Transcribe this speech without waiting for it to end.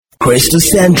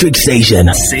Christocentric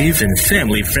station. Safe and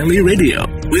family-friendly radio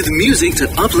with music to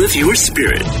uplift your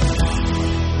spirit.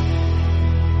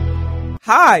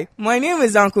 Hi, my name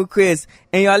is Uncle Chris,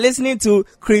 and you're listening to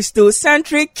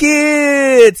Christocentric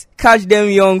Kids. Catch them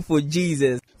young for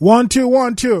Jesus. 1, 2,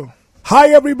 1, 2. Hi,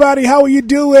 everybody. How are you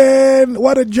doing?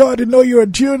 What a joy to know you're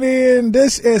tuning in.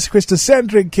 This is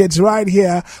Christocentric Kids right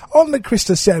here on the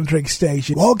Christocentric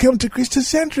station. Welcome to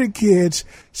Christocentric Kids.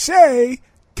 Say,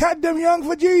 catch them young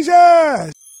for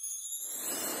Jesus.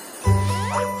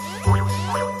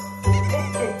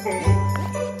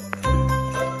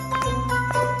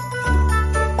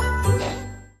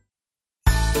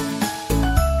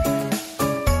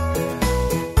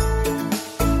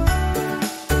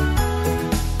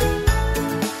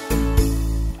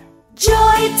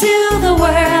 Joy to the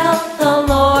world, the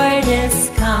Lord is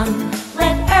come.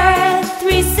 Let earth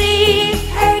receive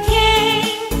her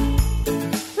King.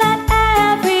 Let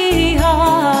every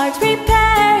heart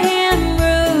prepare him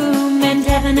room. And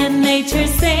heaven and nature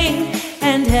sing,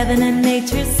 and heaven and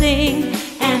nature sing,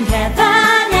 and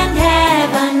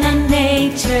heaven and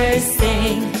nature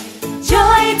sing.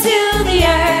 Joy to the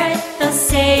earth, the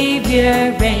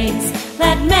Savior reigns.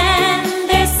 Let men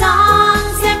their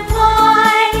songs employ.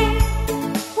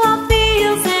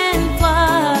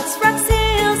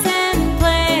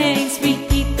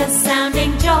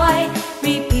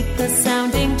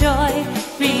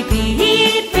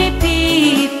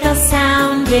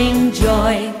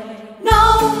 Joy.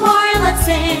 No more let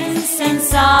sins and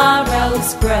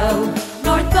sorrows grow,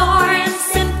 nor thorns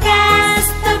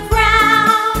infest the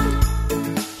ground.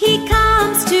 He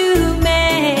comes to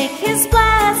make his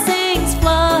blessings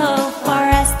flow, for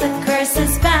as the curse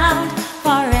is found,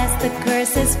 for as the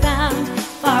curse is found,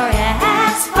 for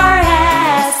as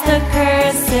the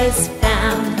curse is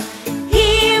found.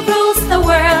 He rules the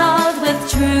world with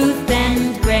truth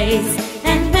and grace,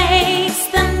 and makes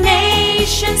the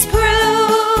nations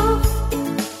prove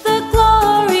the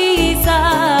glories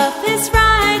of his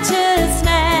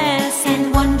righteousness,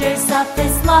 and wonders of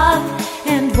his love,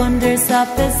 and wonders of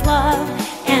his love,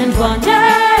 and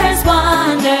wonders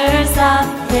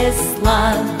of his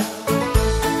love.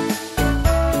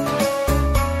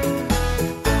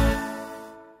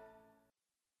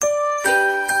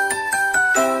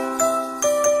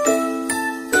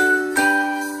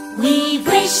 We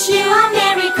wish you a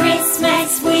Merry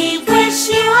Christmas. We wish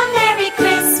you a Merry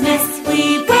Christmas.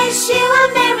 We wish you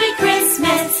a Merry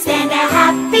Christmas and a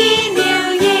Happy New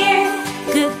Year.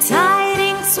 Good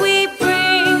tidings we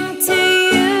bring to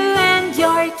you and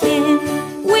your kin.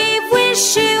 We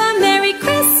wish you a Merry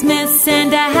Christmas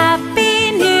and a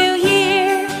Happy New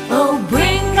Year. Oh,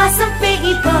 bring us some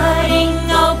figgy pudding.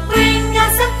 Oh, bring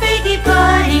us some figgy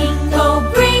pudding. Oh,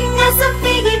 bring us some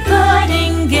figgy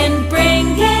pudding and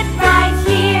bring it right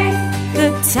here.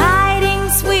 Good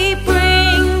tidings we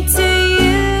bring to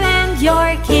you and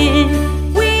your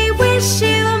kin. We wish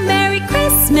you a Merry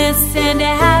Christmas and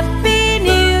a Happy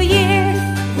New Year.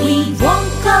 We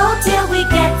won't go till we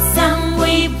get some.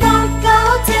 We won't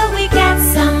go till we get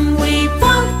some.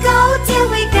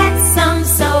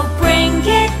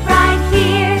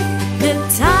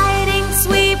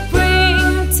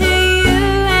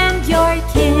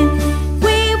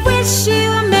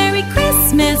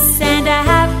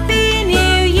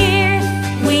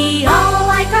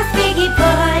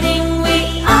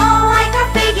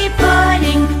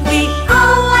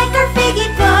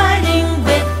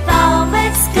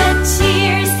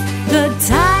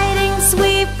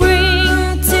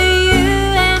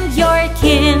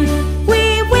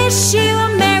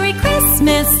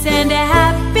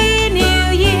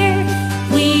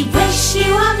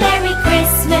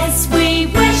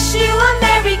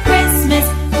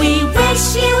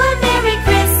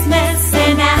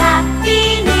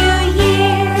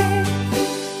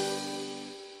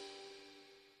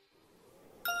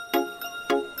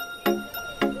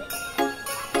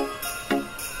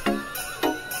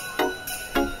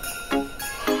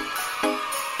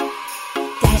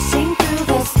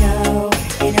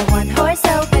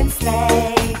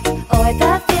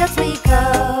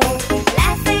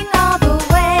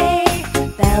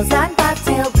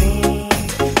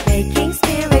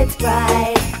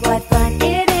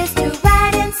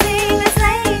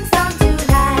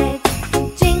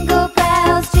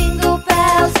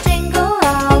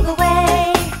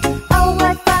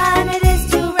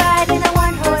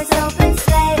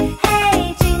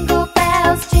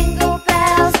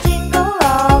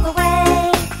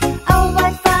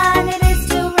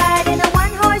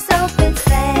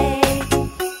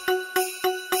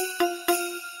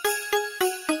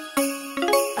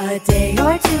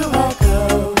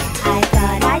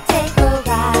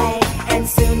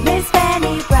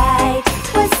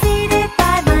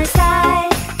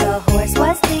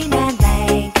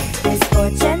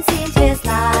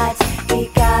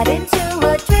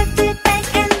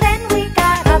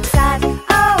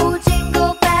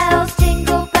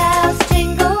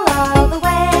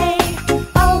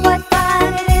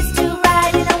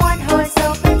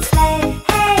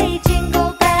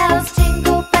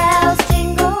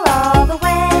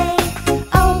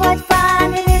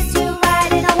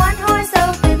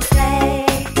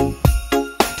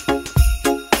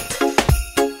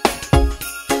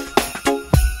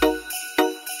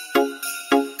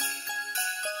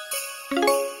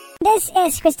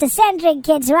 Christocentric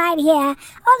Kids right here on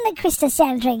the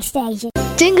Christocentric station.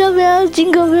 Jingle bells,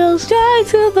 joy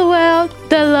to the world,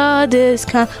 the Lord is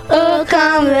come. Oh,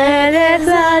 come, let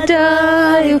us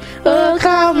adore Him. Oh,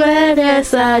 come, let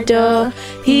us adore.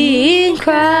 He in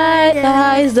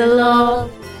Christ is the Lord.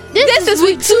 This is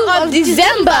week 2 of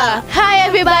December. Hi,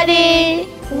 everybody.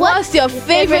 What's your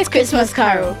favorite Christmas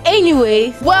carol?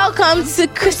 Anyway, welcome to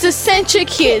Christocentric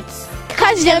Kids.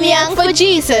 Catch them young for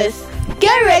Jesus.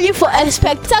 Get ready for a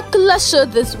spectacular show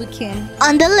this weekend.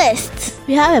 On the list,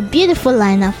 we have a beautiful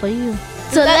lineup for you.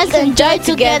 So let's enjoy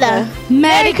together.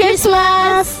 Merry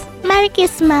Christmas! Merry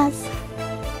Christmas!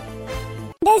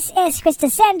 This is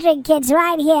Christocentric Kids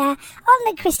right here on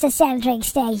the Christocentric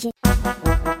station.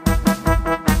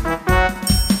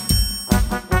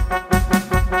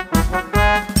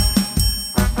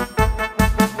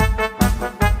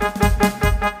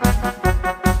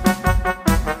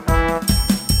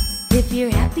 If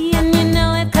you're happy and you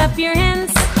know it, clap your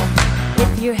hands.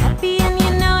 If you're happy and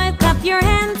you know it, clap your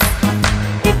hands.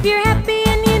 If you're happy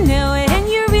and you know it and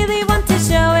you really want to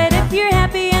show it. If you're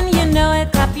happy and you know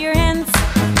it, clap your hands.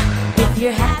 If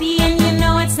you're happy and you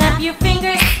know it, snap your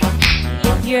fingers.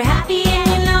 If you're happy and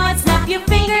you know it, snap your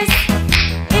fingers.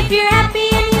 If you're happy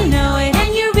and you know it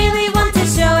and you really want to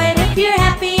show it. If you're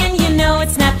happy and you know it,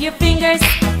 snap your fingers.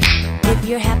 If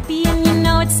you're happy and you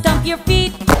know it, stomp your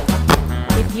feet.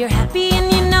 If you're happy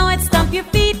and you know it, stomp your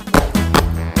feet.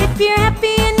 If you're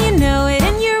happy and you know it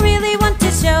and you really want to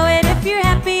show it. If you're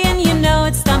happy and you know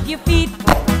it, stomp your feet.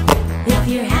 If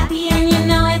you're happy and you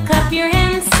know it, clap your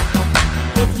hands.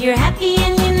 If you're happy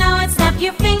and you know it, snap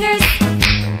your fingers.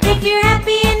 If you're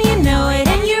happy and you know it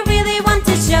and you really want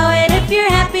to show it. If you're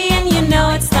happy and you know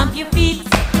it, stomp your feet.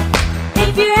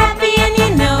 If you're happy and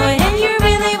you know it and you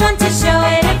really want to show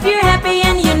it. If you're happy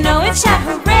and you know it, shout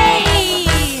hooray!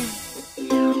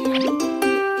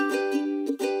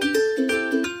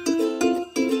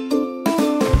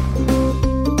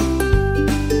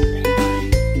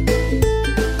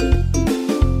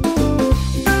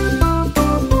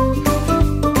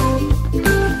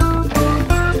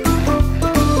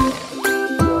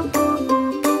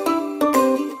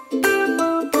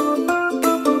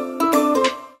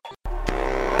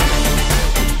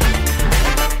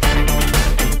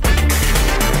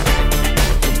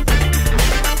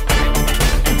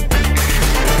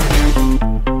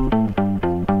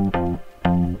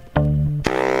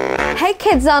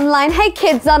 Hey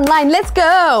kids online, let's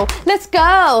go, let's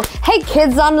go. Hey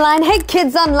kids online,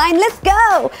 let's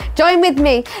go. Join with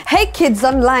me. Hey kids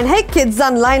online,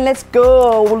 let's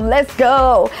go, let's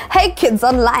go. Hey kids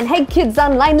online,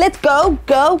 let's go,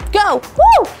 go, go.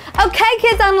 Woo! Okay,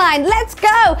 kids online, let's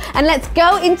go. And let's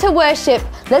go into worship.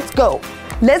 Let's go,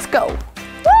 let's go.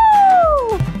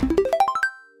 Woo!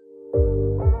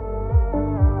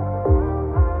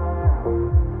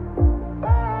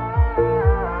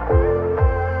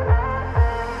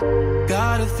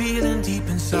 Got a feeling deep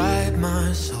inside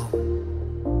my soul.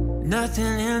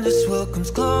 Nothing in this world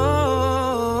comes close.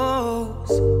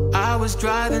 I was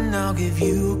driving, I'll give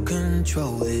you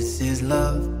control. This is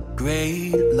love,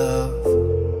 great love.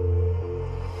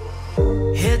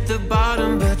 Hit the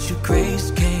bottom, but your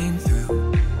grace came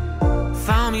through.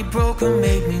 Found me broken,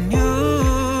 made me new.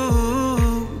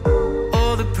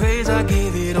 All the praise, I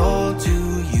gave it all to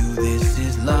you. This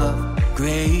is love,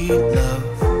 great love.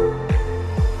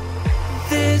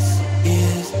 This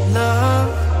is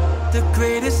love, the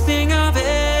greatest thing I've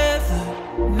ever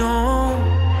known.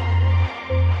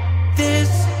 This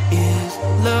is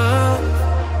love,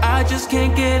 I just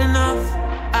can't get enough.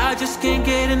 I just can't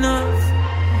get enough.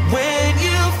 When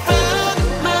you found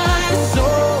my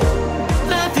soul,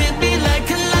 love hit me like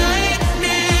a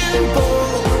lightning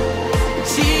bolt.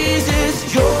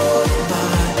 Jesus, you're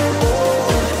my all.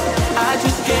 I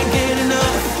just can't get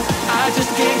enough. I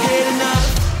just can't get enough.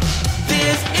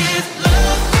 This is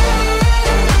love.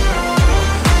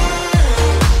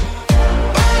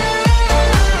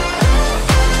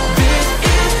 This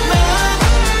is love.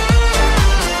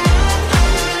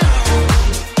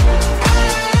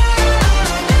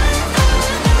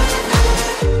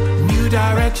 New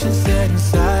direction set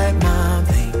inside my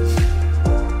veins.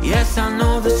 Yes, I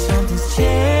know that something's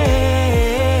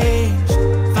changed.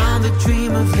 Found the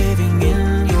dream of living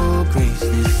in your grace.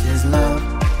 This is love,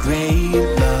 great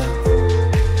love.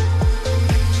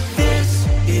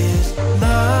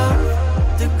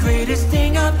 Greatest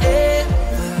thing I've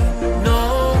ever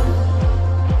known.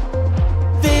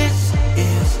 This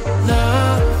is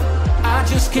love. I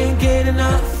just can't get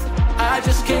enough. I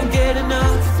just can't get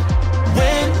enough.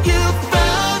 When you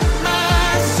found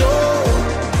my soul,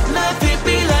 love hit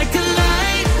me like a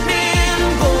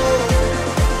lightning bolt.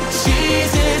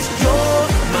 Jesus.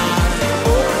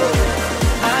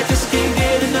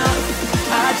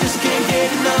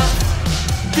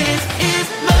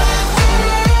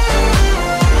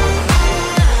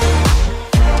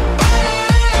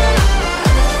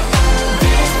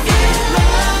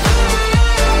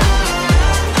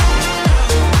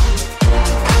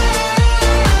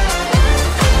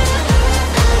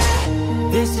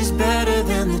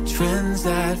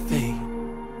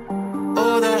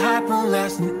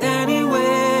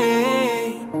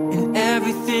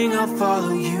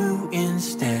 you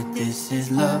instead. This is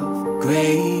love,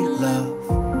 great love.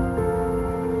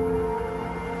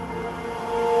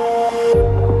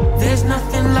 There's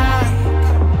nothing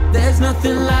like, there's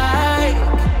nothing like,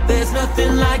 there's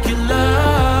nothing like your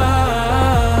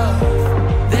love.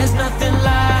 There's nothing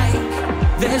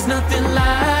like, there's nothing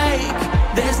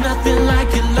like, there's nothing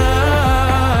like your love.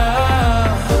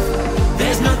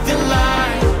 There's nothing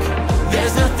like,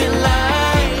 there's nothing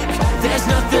like, there's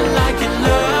nothing like your love.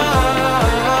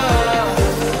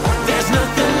 There's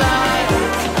nothing like,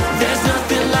 there's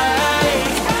nothing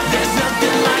like, there's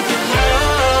nothing like your love.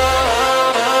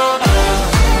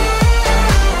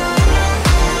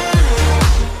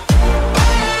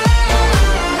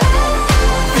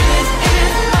 This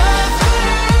is love.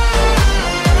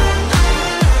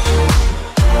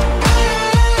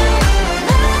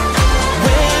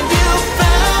 When you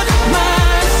found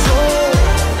my soul,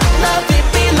 love hit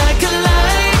me like a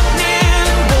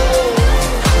lightning bolt.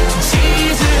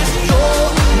 Jesus, you're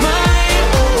my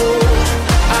own.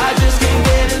 I just can't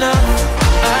get enough.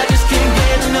 I just can't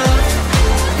get enough.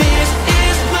 This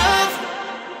is love.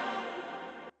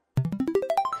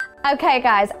 Okay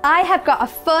guys, I have got a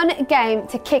fun game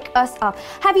to kick us off.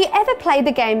 Have you ever played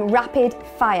the game Rapid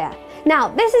Fire? Now,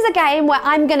 this is a game where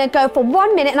I'm going to go for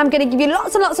 1 minute and I'm going to give you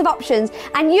lots and lots of options,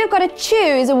 and you've got to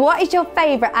choose what is your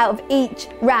favourite out of each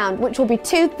round, which will be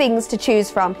 2 things to choose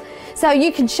from. So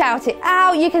you can shout it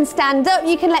out, you can stand up,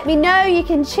 you can let me know, you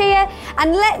can cheer,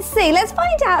 and let's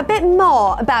find out a bit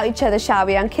more about each other, shall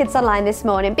we, on Kids Online this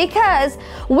morning, because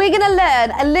we're going to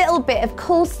learn a little bit of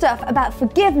cool stuff about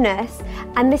forgiveness,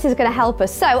 and this is going to help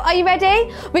us. So, are you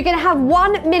ready? We're going to have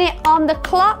 1 minute on the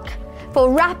clock for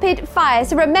rapid fire.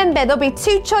 So remember, there'll be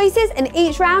 2 choices in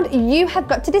each round. You have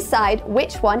got to decide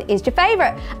which one is your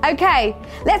favourite. Okay,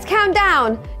 let's count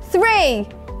down. 3,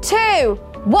 2,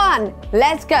 1,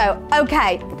 let's go.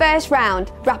 Okay, first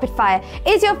round, rapid fire.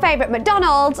 Is your favourite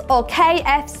McDonald's or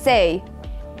KFC?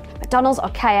 McDonald's or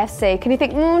KFC? Can you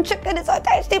think, chicken is so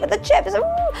tasty with the chips?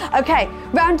 Okay,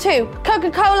 round 2,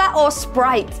 Coca-Cola or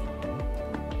Sprite?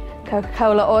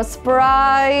 Coca-Cola or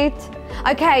Sprite?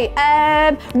 Okay,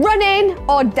 running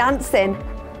or dancing?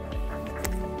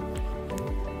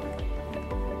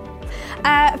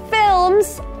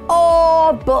 Films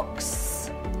or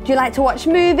books? Do you like to watch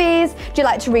movies? Do you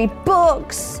like to read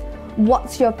books?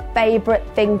 What's your favourite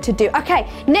thing to do? Okay,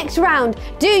 next round.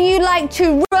 Do you like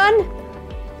to run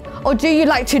or do you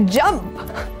like to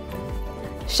jump?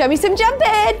 Show me some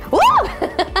jumping. Woo!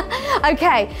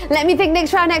 Okay, let me think.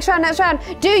 Next round.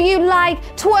 Do you like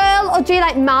twirl or do you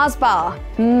like Mars bar?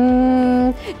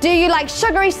 Do you like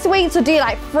sugary sweets or do you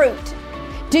like fruit?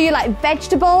 Do you like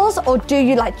vegetables or do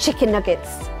you like chicken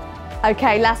nuggets?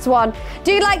 Okay, last one.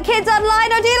 Do you like Kids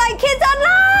Online or do you like Kids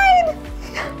Online?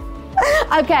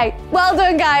 Okay, well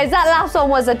done guys. That last one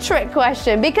was a trick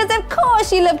question because of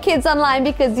course you love Kids Online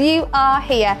because you are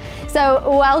here. So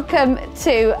welcome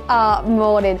to our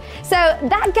morning. So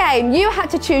that game, you had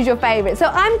to choose your favourite. So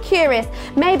I'm curious,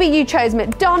 maybe you chose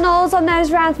McDonald's on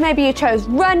those rounds, maybe you chose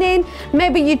running,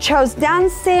 maybe you chose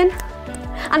dancing,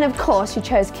 and of course you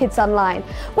chose Kids Online.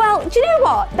 Well, do you know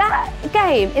what? That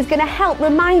game is going to help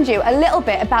remind you a little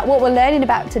bit about what we're learning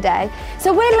about today.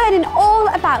 So we're learning all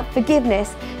about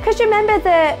forgiveness. Because you remember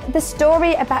the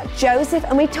story about Joseph,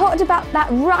 and we talked about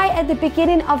that right at the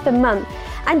beginning of the month.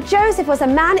 And Joseph was a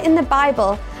man in the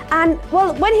Bible, and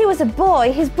well, when he was a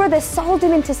boy, his brothers sold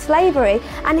him into slavery,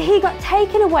 and he got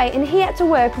taken away, and he had to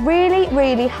work really,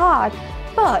 really hard.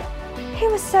 But he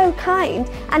was so kind,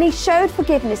 and he showed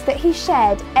forgiveness that he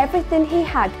shared everything he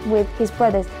had with his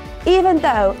brothers, even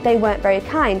though they weren't very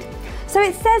kind. So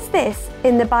it says this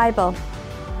in the Bible.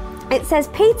 It says,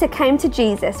 Peter came to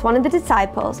Jesus, one of the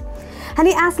disciples, and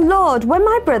he asked, Lord, when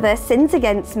my brother sins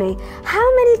against me,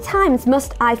 how many times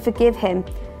must I forgive him?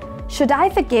 Should I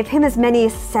forgive him as many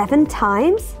as 7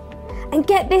 times? And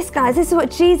get this, guys, this is what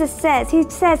Jesus says. He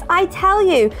says, I tell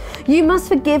you, you must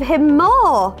forgive him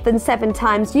more than 7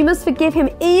 times. You must forgive him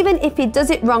even if he does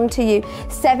it wrong to you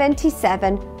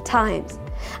 77 times.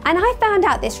 And I found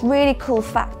out this really cool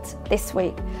fact this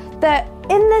week, that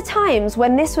in the times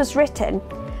when this was written,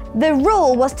 the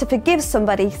rule was to forgive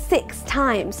somebody 6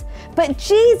 times. But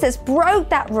Jesus broke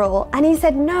that rule and he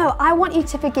said, no, I want you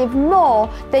to forgive more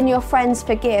than your friends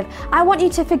forgive. I want you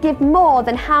to forgive more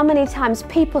than how many times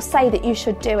people say that you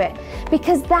should do it.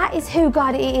 Because that is who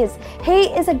God is. He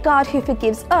is a God who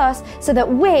forgives us so that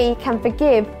we can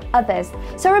forgive others.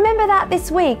 So remember that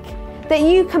this week, that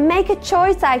you can make a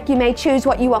choice, like you may choose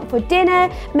what you want for dinner,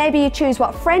 maybe you choose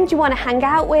what friends you want to hang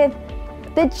out with.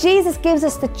 that Jesus gives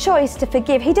us the choice to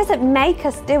forgive. He doesn't make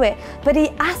us do it, but he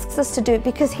asks us to do it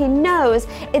because he knows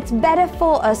it's better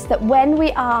for us that when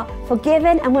we are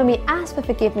forgiven and when we ask for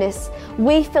forgiveness,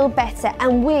 we feel better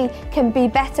and we can be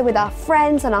better with our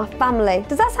friends and our family.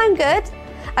 Does that sound good?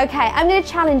 Okay, I'm going to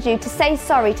challenge you to say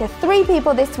sorry to 3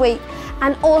 people this week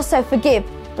and also forgive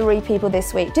 3 people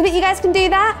this week. Do you think you guys can do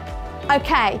that?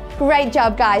 Okay, great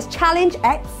job, guys. Challenge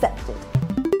accepted.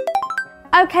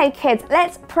 Okay, kids,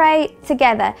 let's pray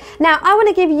together. Now, I want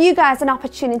to give you guys an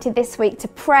opportunity this week to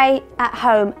pray at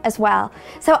home as well.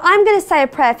 So I'm going to say a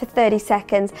prayer for 30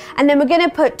 seconds, and then we're going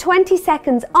to put 20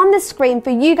 seconds on the screen for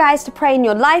you guys to pray in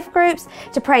your life groups,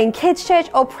 to pray in kids' church,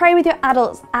 or pray with your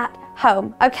adults at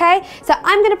home, okay? So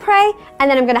I'm going to pray, and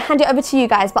then I'm going to hand it over to you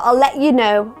guys, but I'll let you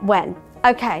know when.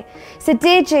 Okay, so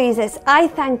dear Jesus, I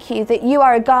thank you that you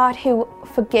are a God who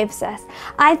forgives us.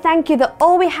 I thank you that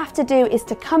all we have to do is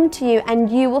to come to you and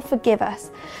you will forgive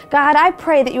us. God, I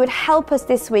pray that you would help us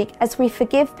this week as we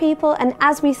forgive people and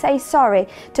as we say sorry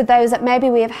to those that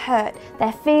maybe we have hurt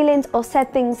their feelings or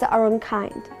said things that are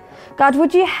unkind. God,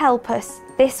 would you help us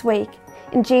this week?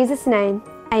 In Jesus' name,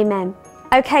 amen.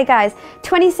 Okay guys,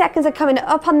 20 seconds are coming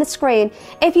up on the screen.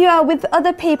 If you are with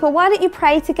other people, why don't you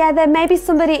pray together? Maybe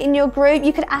somebody in your group,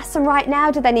 you could ask them right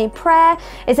now, do they need prayer?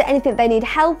 Is there anything they need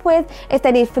help with? If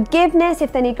they need forgiveness,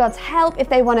 if they need God's help, if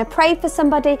they want to pray for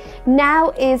somebody,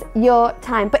 now is your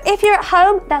time. But if you're at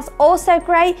home, that's also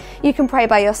great. You can pray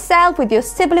by yourself, with your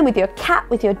sibling, with your cat,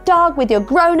 with your dog, with your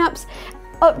grown-ups.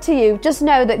 Up to you. Just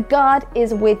know that God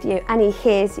is with you and he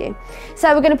hears you.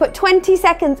 So we're going to put 20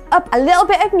 seconds up, a little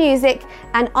bit of music,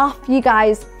 and off you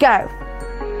guys go.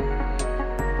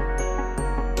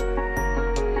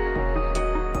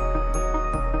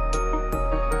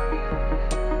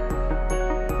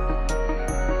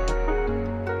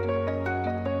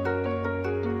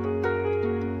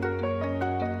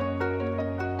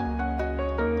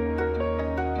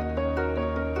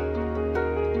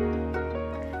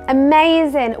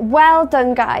 Amazing. Well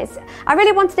done, guys. I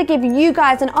really wanted to give you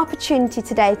guys an opportunity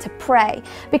today to pray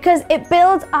because it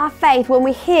builds our faith when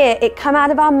we hear it come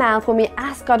out of our mouth, when we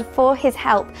ask God for his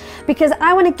help. Because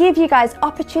I want to give you guys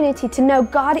opportunity to know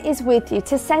God is with you,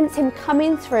 to sense him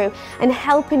coming through and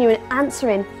helping you and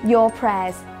answering your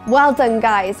prayers. Well done,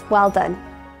 guys. Well done.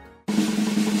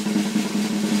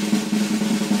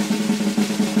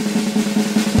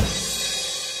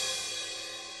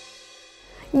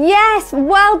 Yes,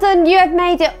 well done. You have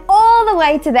made it all the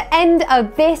way to the end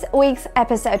of this week's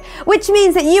episode, which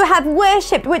means that you have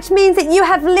worshipped, which means that you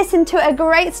have listened to a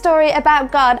great story about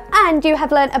God and you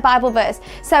have learned a Bible verse.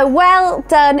 So well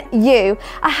done, you.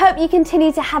 I hope you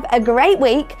continue to have a great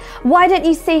week. Why don't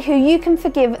you see who you can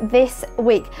forgive this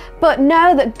week? But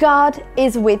know that God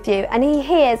is with you and he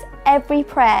hears every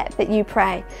prayer that you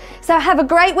pray. So have a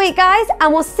great week, guys,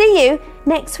 and we'll see you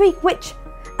next week, which,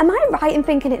 am I right in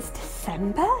thinking it's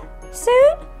December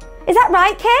soon? Is that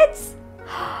right, kids?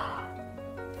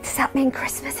 Does that mean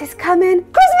Christmas is coming?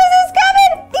 Christmas is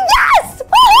coming! Yes!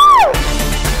 Woohoo!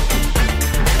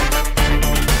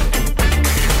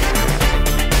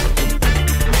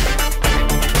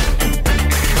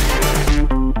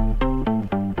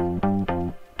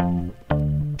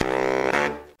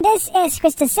 This is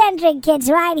Christocentric Kids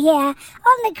right here on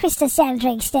the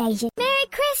Christocentric station. Merry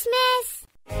Christmas!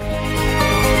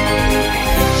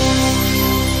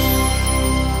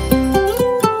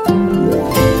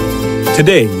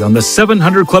 Today on the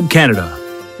 700 Club Canada,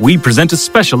 we present a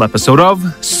special episode of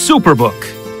Superbook,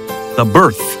 The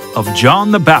Birth of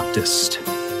John the Baptist.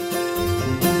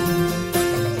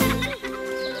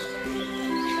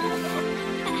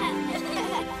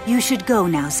 You should go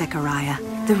now, Zechariah.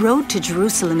 The road to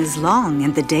Jerusalem is long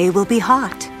and the day will be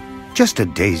hot. Just a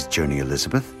day's journey,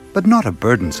 Elizabeth, but not a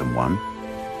burdensome one.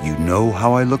 You know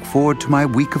how I look forward to my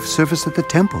week of service at the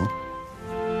temple.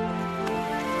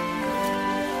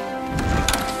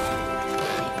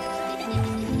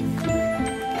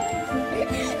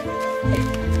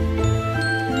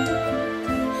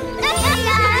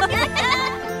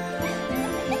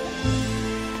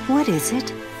 What is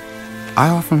it? I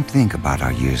often think about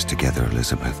our years together,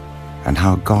 Elizabeth, and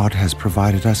how God has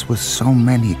provided us with so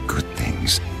many good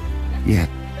things. Yet,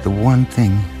 the one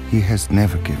thing he has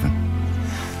never given.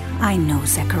 I know,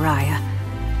 Zechariah.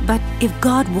 But if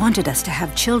God wanted us to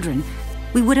have children,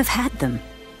 we would have had them.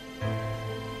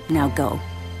 Now go.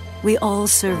 We all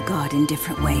serve God in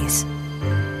different ways.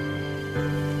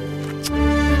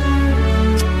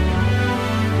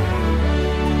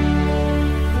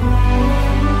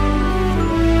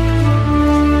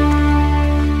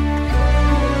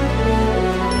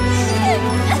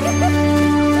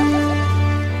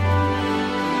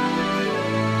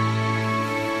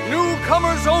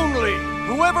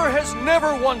 Whoever has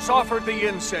never once offered the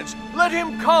incense, let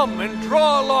him come and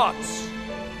draw lots.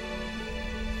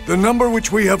 The number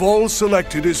which we have all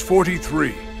selected is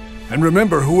 43. And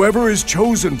remember, whoever is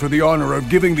chosen for the honor of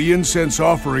giving the incense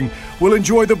offering will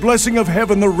enjoy the blessing of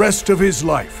heaven the rest of his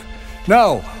life.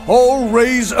 Now, all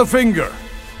raise a finger.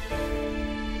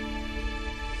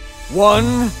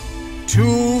 1,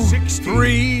 2,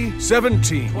 3,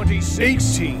 17,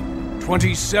 18,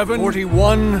 27,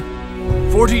 41,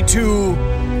 42,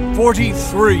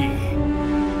 43.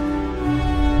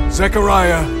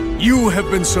 Zechariah, you have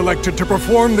been selected to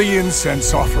perform the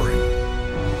incense offering.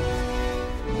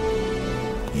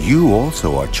 You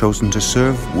also are chosen to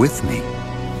serve with me.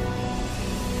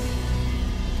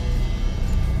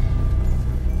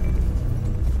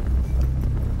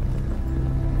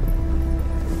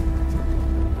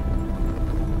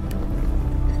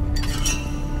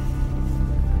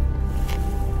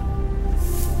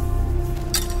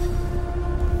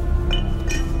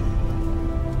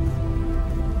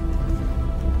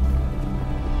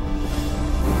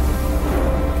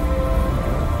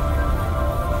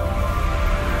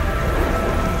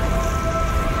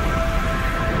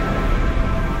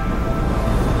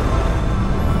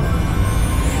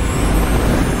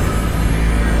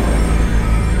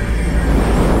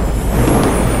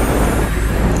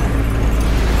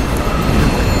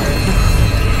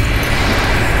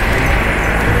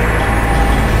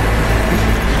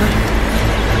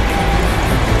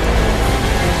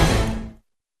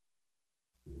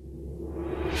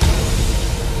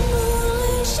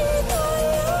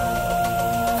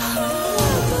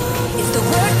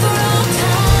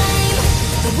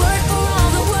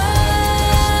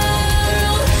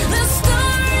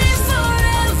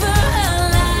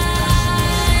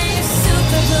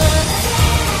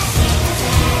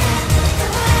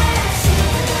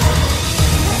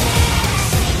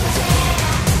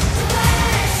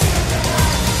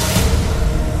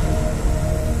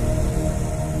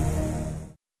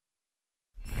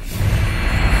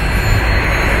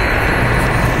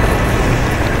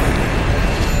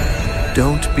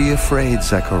 Don't be afraid,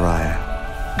 Zechariah.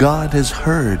 God has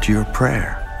heard your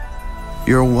prayer.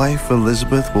 Your wife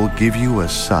Elizabeth will give you a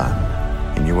son,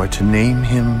 and you are to name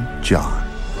him John.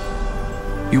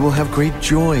 You will have great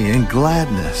joy and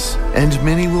gladness, and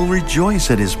many will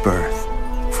rejoice at his birth,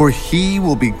 for he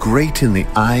will be great in the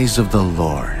eyes of the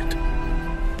Lord.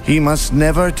 He must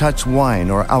never touch wine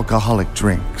or alcoholic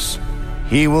drinks.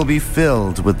 He will be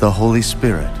filled with the Holy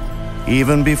Spirit,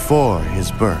 even before his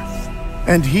birth.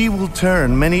 And he will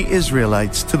turn many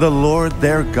Israelites to the Lord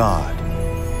their God.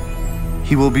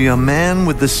 He will be a man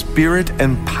with the spirit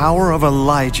and power of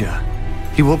Elijah.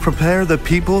 He will prepare the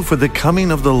people for the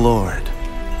coming of the Lord.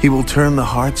 He will turn the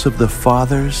hearts of the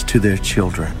fathers to their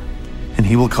children, and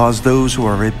he will cause those who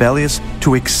are rebellious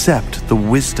to accept the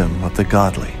wisdom of the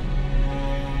godly.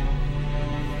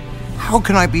 How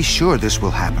can I be sure this will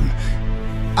happen?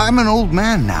 I'm an old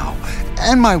man now,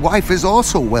 and my wife is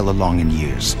also well along in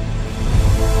years.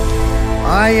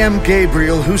 I am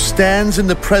Gabriel, who stands in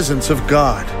the presence of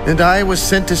God, and I was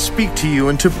sent to speak to you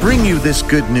and to bring you this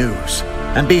good news.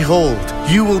 And behold,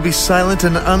 you will be silent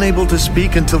and unable to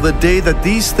speak until the day that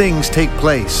these things take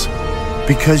place,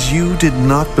 because you did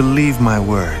not believe my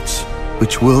words,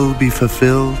 which will be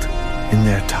fulfilled in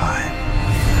their time.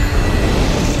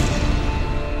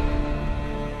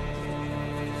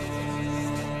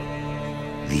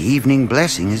 The evening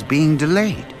blessing is being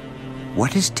delayed.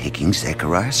 What is taking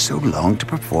Zechariah so long to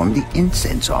perform the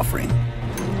incense offering?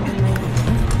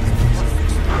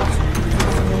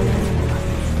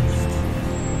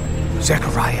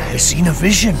 Zechariah has seen a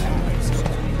vision.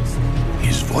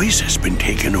 His voice has been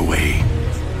taken away.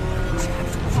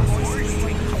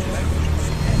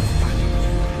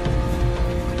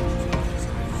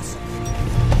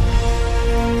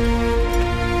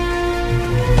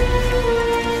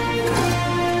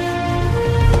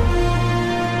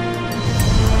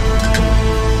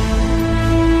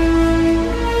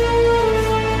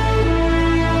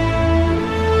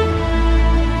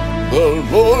 The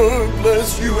Lord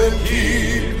bless you and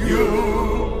keep you.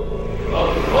 The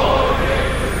Lord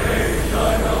make his face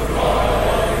shine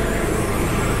upon you,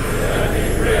 and he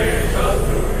reigns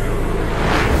through you.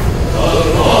 The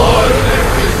Lord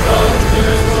make his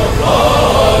countenance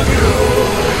upon you,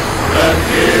 and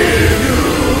give you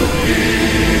peace.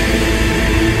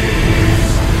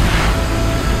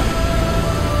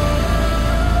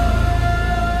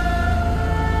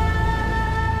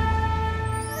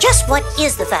 Just what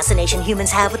is the fascination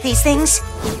humans have with these things?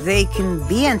 They can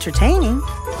be entertaining.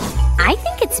 I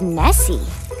think it's messy.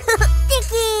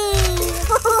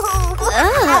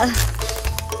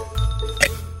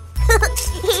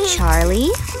 Charlie,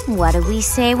 what do we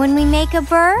say when we make a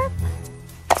burp?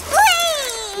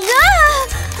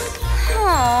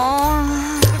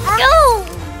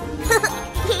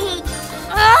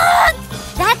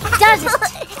 That does it.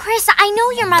 Chris, I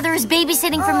know your mother is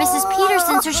babysitting for Mrs.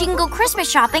 Peterson so she can go Christmas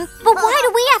shopping, but why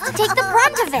do we have to take the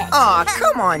brunt of it? Aw,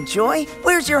 come on, Joy.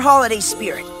 Where's your holiday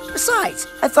spirit? Besides,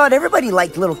 I thought everybody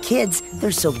liked little kids.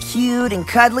 They're so cute and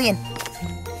cuddly and...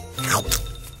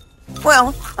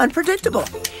 well, unpredictable.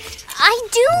 I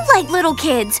do like little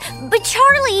kids, but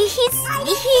Charlie, he's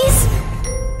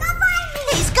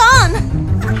gone.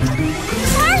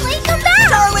 Charlie, come back!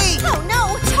 Charlie! Oh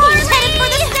no, Charlie! He's headed for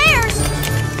the stairs!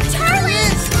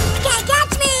 Charlie! Can't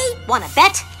catch me! Wanna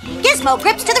bet? Gizmo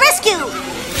Grips to the rescue!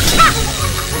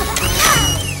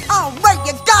 All right,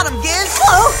 you got him, Giz!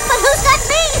 Whoa, but who's got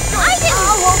me? I didn't!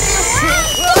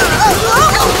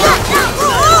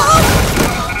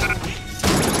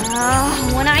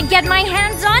 When I get my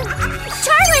hands on...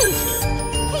 Charlie!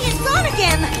 He is gone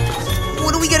again!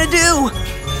 What are we gonna do?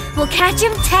 We'll catch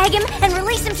him, tag him, and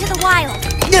release him to the wild.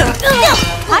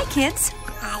 Hi, kids.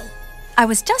 Hi. I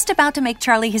was just about to make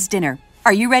Charlie his dinner.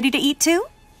 Are you ready to eat too?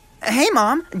 Hey,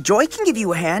 Mom. Joy can give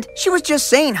you a hand. She was just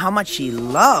saying how much she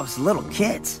loves little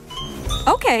kids.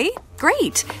 Okay,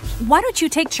 great. Why don't you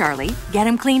take Charlie, get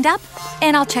him cleaned up,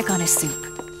 and I'll check on his soup.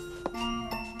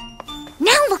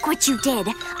 Now look what you did.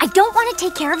 I don't want to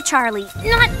take care of Charlie.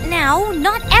 Not now,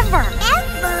 not ever.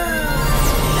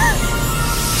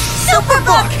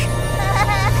 Superbook!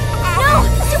 No,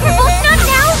 Superbook, not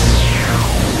now!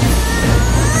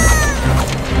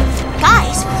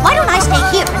 Guys, why don't I stay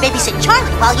here and babysit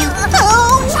Charlie while you...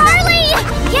 Oh! Charlie!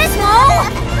 Gizmo!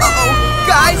 Uh-oh,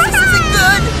 guys, this isn't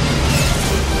good!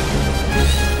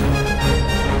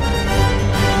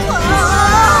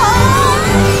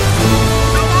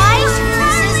 Guys,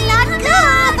 this is not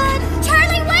good!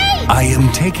 Charlie, wait! I am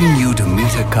taking you to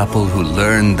meet a couple who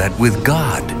learned that with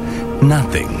God,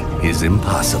 nothing is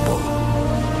impossible.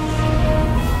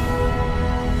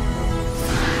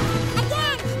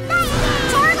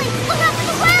 Charlie, look up at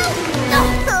the well!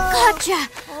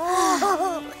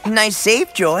 Gotcha! Nice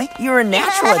save, Joy. You're a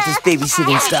natural at this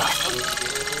babysitting stuff.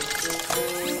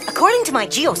 According to my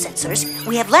geosensors,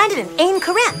 we have landed in Ein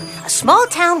Kerem, a small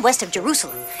town west of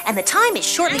Jerusalem, and the time is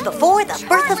shortly before the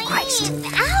birth of Christ.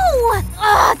 Ow!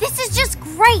 Oh, this is just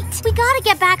great. We gotta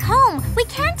get back home. We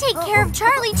can't take care of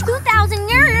Charlie 2,000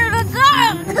 years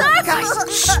ago. Guys,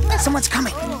 shh! Someone's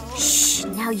coming. Shh!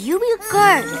 Now you be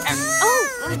good.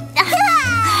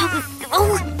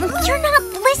 Oh, you're not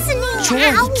listening.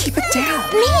 Joy, Ow. keep it down.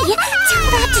 Me? Tell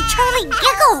that to Charlie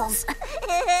Giggles.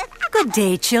 Good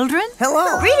day, children.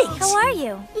 Hello. Greetings. How are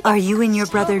you? Are you and your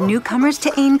brother newcomers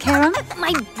to Ein Kerem?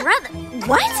 My brother?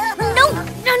 What? No,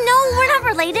 we're not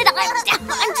related.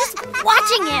 I'm just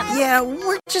watching him. Yeah,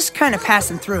 we're just kind of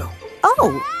passing through.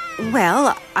 Oh,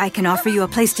 well, I can offer you a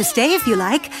place to stay if you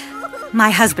like. My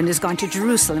husband has gone to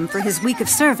Jerusalem for his week of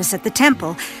service at the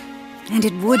temple, and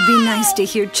it would be nice to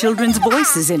hear children's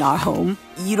voices in our home.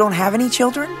 You don't have any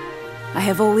children? I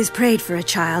have always prayed for a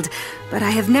child, but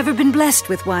I have never been blessed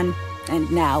with one, and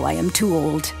now I am too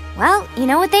old. Well, you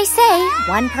know what they say.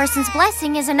 One person's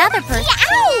blessing is another person.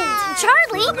 Ow!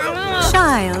 Charlie!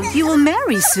 Child, you will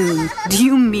marry soon. Do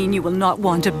you mean you will not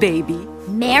want a baby?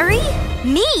 Marry?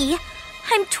 Me?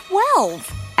 I'm 12.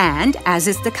 And, as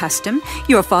is the custom,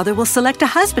 your father will select a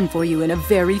husband for you in a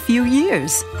very few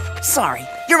years. Sorry,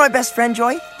 you're my best friend,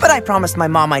 Joy, but I promised my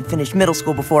mom I'd finish middle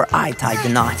school before I tied the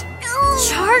knot.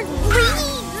 Charlie!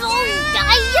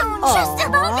 I am just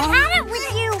about had it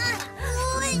with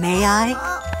you. May I?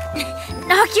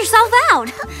 Knock yourself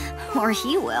out. Or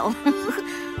he will.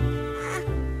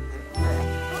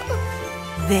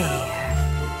 There.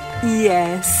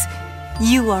 Yes,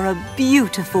 you are a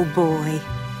beautiful boy.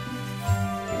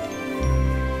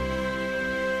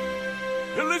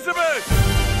 Elizabeth!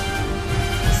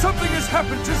 Something has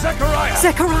happened to Zechariah!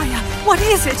 Zechariah, what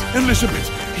is it? Elizabeth,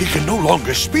 he can no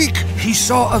longer speak. He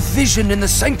saw a vision in the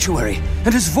sanctuary,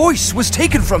 and his voice was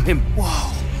taken from him.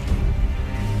 Wow.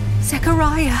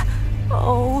 Zechariah,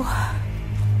 oh.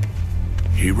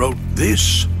 He wrote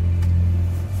this.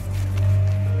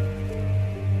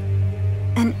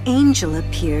 An angel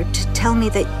appeared to tell me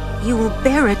that you will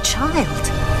bear a child.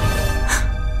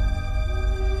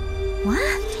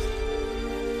 What?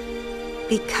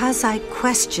 Because I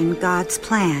questioned God's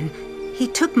plan, He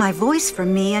took my voice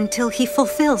from me until He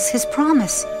fulfills His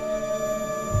promise.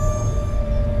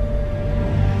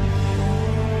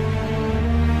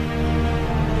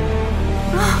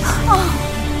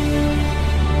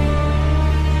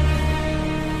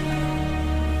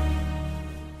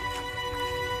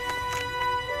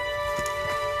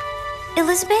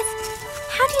 Elizabeth,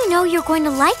 how do you know you're going to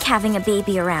like having a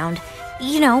baby around?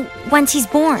 You know, once he's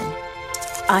born.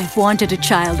 I've wanted a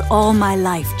child all my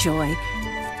life, Joy.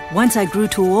 Once I grew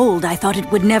too old, I thought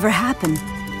it would never happen.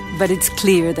 But it's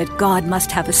clear that God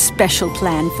must have a special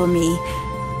plan for me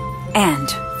and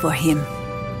for him.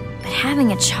 But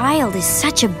having a child is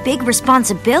such a big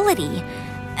responsibility.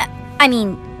 I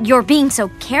mean, you're being so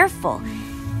careful.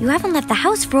 You haven't left the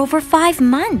house for over 5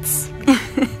 months.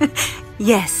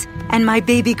 Yes, and my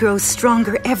baby grows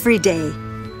stronger every day.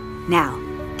 Now,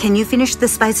 can you finish the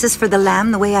spices for the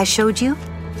lamb the way I showed you?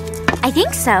 I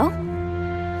think so.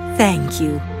 Thank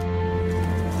you.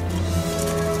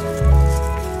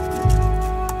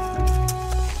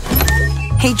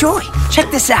 Hey, Joy,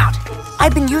 check this out.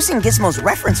 I've been using Gizmo's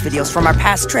reference videos from our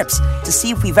past trips to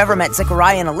see if we've ever met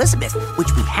Zechariah and Elizabeth,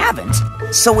 which we haven't.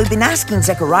 So we've been asking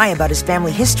Zechariah about his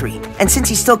family history, and since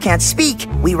he still can't speak,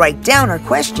 we write down our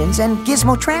questions and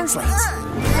Gizmo translates.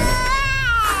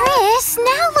 Chris,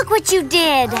 now look what you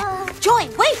did. Joy,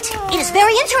 wait! It is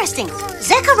very interesting.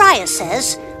 Zechariah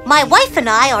says, "My wife and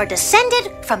I are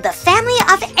descended from the family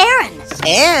of Aaron."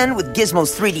 And with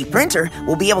Gizmo's 3D printer,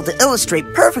 we'll be able to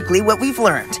illustrate perfectly what we've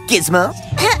learned. Gizmo?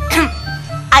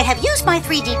 I have used my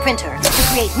 3D printer to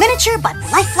create miniature but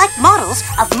lifelike models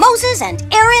of Moses and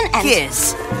Aaron and...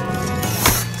 Giz,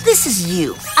 this is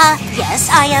you. Yes,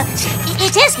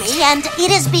 it is me, and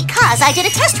it is because I did a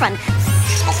test run.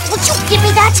 Would you give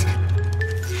me that?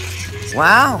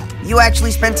 Wow, you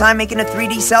actually spent time making a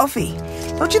 3D selfie.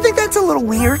 Don't you think that's a little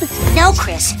weird? No,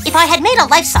 Chris. If I had made a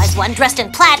life-size one dressed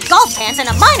in plaid golf pants and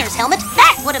a miner's helmet,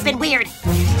 that would have been weird.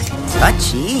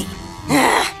 Touchy.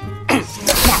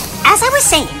 Now, as I was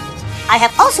saying, I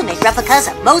have also made replicas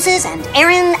of Moses and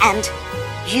Aaron and...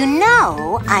 You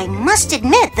know, I must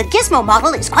admit the Gizmo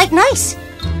model is quite nice.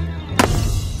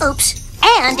 Oops.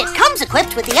 And it comes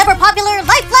equipped with the ever-popular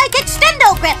lifelike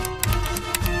extendo grip.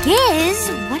 Giz,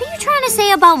 what are you trying to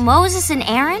say about Moses and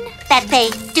Aaron? That they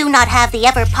do not have the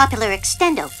ever-popular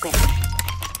extendo grip.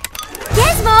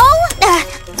 Gizmo!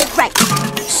 Right.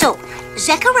 So,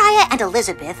 Zechariah and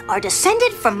Elizabeth are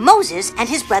descended from Moses and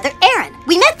his brother Aaron.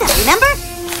 We met them, remember?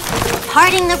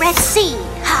 Parting the Red Sea.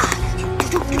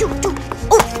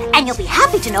 Oh, and you'll be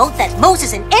happy to know that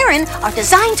Moses and Aaron are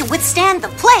designed to withstand the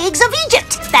plagues of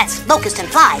Egypt. That's locusts and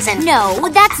flies and... No,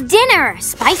 that's dinner.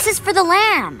 Spices for the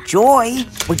lamb. Joy,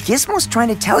 what Gizmo's trying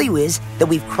to tell you is that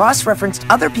we've cross-referenced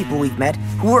other people we've met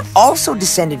who are also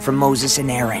descended from Moses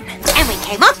and Aaron. And we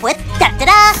came up with,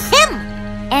 him.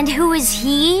 And who is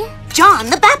he? John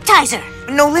the Baptizer.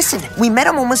 No, listen, we met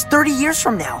him almost 30 years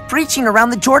from now, preaching around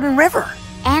the Jordan River.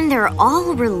 And they're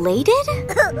all related?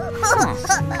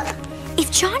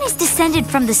 If John is descended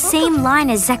from the same line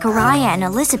as Zechariah and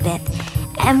Elizabeth,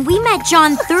 and we met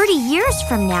John 30 years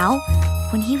from now,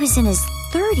 when he was in his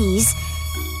 30s,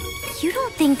 you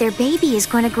don't think their baby is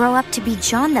going to grow up to be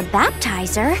John the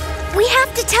Baptizer? We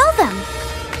have to tell them.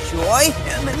 Joy?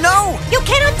 No! You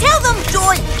cannot tell them!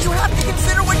 Joy, you have to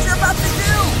consider what you're about to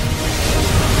do!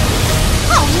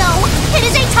 Oh no! It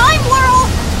is a time whirl!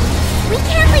 We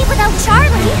can't leave without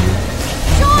Charlie!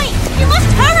 Joy, you must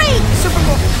hurry!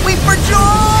 Superbook, wait for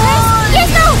Joy!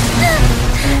 Yes,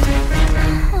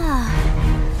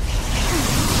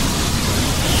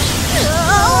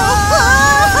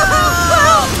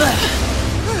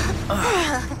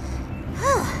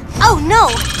 Oh no!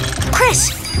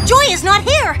 Chris, Joy is not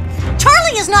here!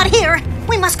 Charlie is not here!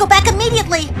 We must go back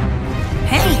immediately!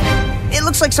 Hey, it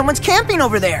looks like someone's camping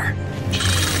over there.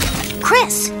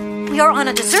 Chris, we are on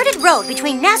a deserted road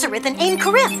between Nazareth and Ain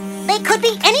Karim. They could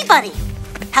be anybody.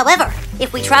 However,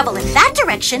 if we travel in that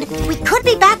direction, we could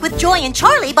be back with Joy and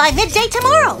Charlie by midday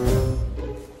tomorrow.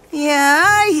 Yeah,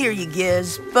 I hear you,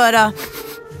 Giz, but,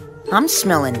 I'm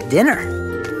smelling dinner.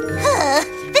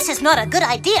 This is not a good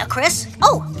idea, Chris.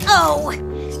 Oh.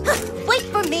 Wait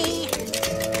for me.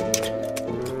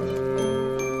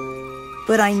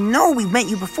 But I know we've met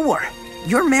you before.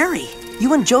 You're Mary.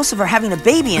 You and Joseph are having a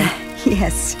baby and...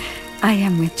 Yes, I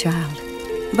am with child.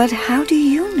 But how do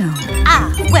you know?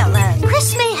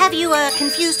 Chris may have you,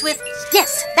 confused with...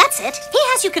 Yes, that's it. He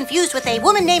has you confused with a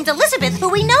woman named Elizabeth who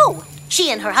we know.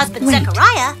 She and her husband,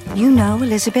 Zechariah. You know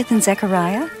Elizabeth and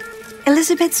Zechariah?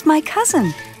 Elizabeth's my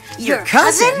cousin. Your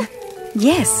cousin?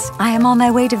 Yes, I am on my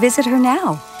way to visit her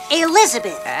now.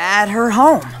 Elizabeth. At her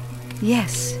home?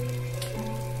 Yes.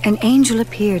 An angel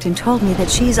appeared and told me that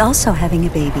she is also having a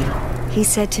baby. He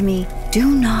said to me,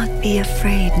 "Do not be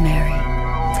afraid, Mary.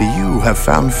 For you have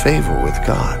found favor with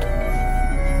God.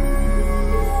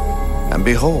 And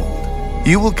behold,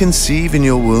 you will conceive in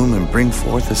your womb and bring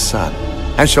forth a son,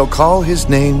 and shall call his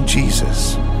name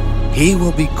Jesus. He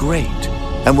will be great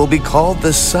and will be called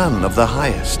the Son of the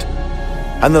Highest.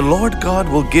 And the Lord God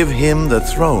will give him the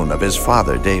throne of his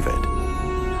father David.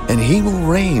 And he will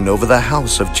reign over the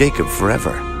house of Jacob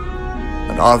forever,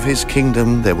 and of his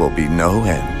kingdom there will be no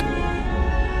end.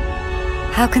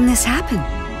 How can this happen?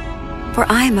 For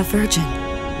I am a virgin.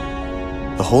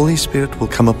 The Holy Spirit will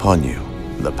come upon you,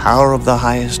 and the power of the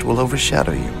Highest will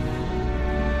overshadow you.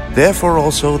 Therefore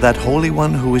also that Holy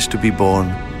One who is to be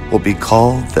born will be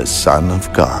called the Son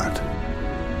of God.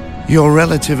 Your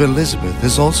relative Elizabeth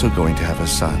is also going to have a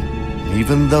son,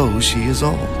 even though she is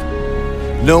old.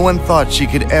 No one thought she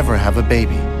could ever have a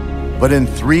baby, but in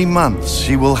 3 months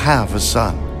she will have a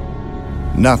son.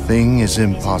 Nothing is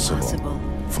impossible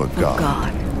for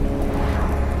God.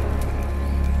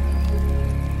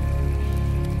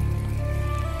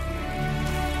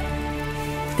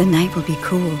 The night will be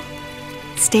cool.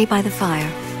 Stay by the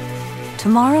fire.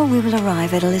 Tomorrow we will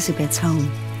arrive at Elizabeth's home.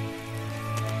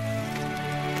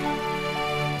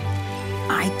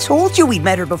 I told you we'd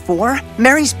met her before.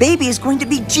 Mary's baby is going to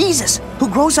be Jesus, who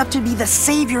grows up to be the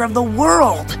savior of the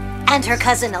world. And her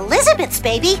cousin Elizabeth's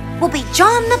baby will be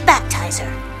John the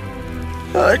Baptizer.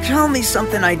 Tell me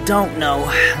something I don't know.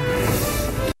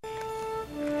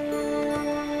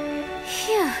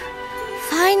 Phew.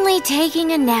 Finally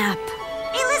taking a nap.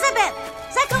 Elizabeth!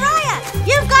 Zechariah!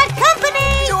 You've got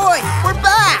company! Joy! We're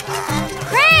back!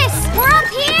 Chris! We're up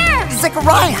here!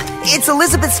 Zechariah! It's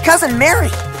Elizabeth's cousin Mary!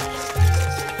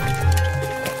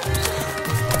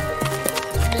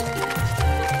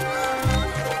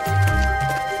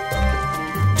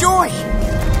 Joy!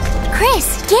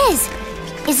 Chris, Giz!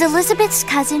 Is Elizabeth's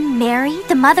cousin Mary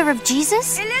the mother of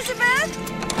Jesus? Elizabeth!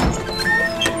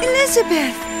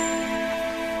 Elizabeth!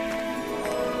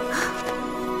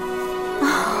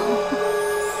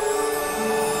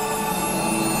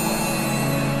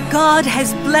 God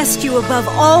has blessed you above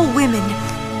all women,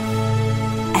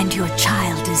 and your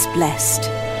child is blessed.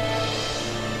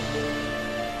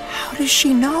 How does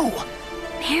she know?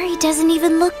 Mary doesn't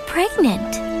even look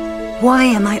pregnant. Why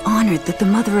am I honored that the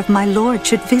mother of my Lord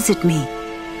should visit me?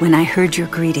 When I heard your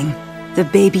greeting, the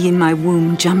baby in my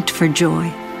womb jumped for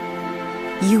joy.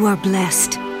 You are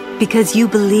blessed because you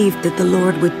believed that the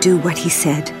Lord would do what he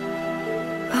said.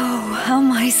 Oh, how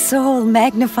my soul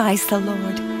magnifies the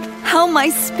Lord. How my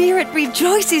spirit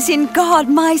rejoices in God,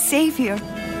 my Savior.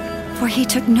 For he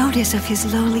took notice of his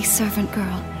lowly servant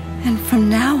girl. And from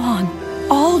now on,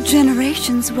 all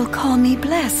generations will call me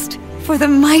blessed. For the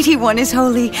Mighty One is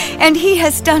holy, and he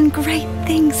has done great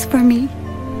things for me.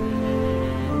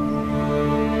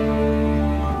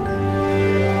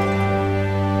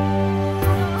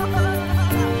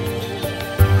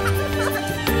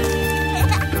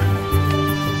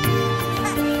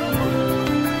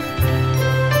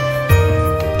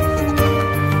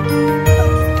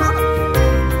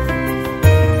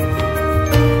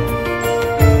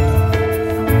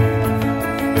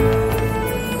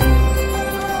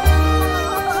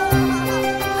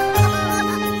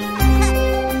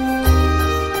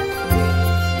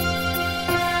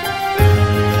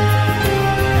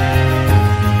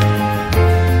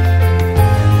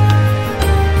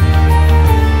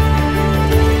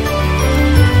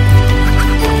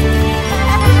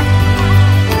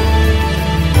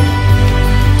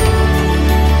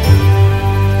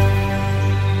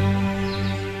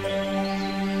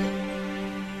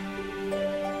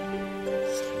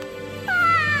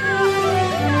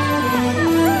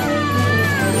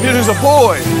 It is a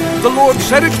boy. The Lord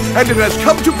said it, and it has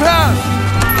come to pass.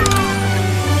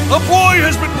 A boy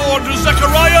has been born to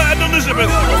Zechariah and Elizabeth.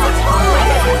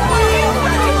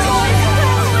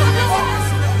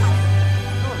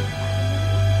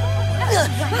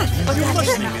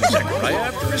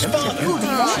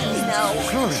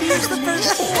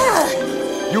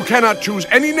 You cannot choose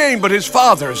any name but his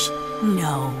father's.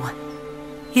 No.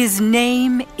 His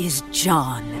name is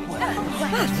John.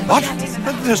 What?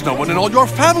 There's no one in all your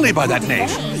family by that name.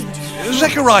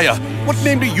 Zechariah, what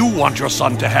name do you want your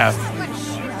son to have?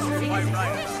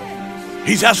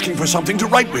 He's asking for something to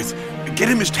write with. Get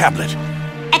him his tablet.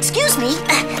 Excuse me.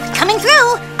 Coming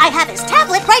through. I have his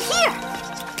tablet right here.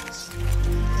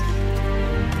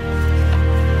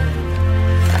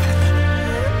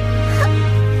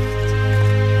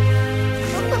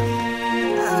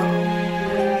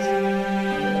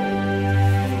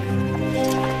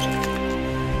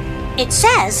 It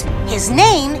says his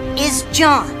name is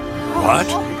John. What?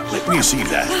 Let me see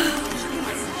that.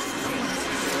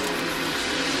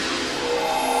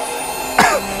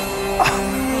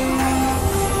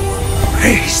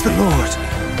 Praise the Lord,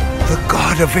 the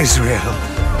God of Israel,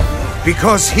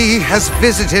 because he has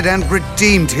visited and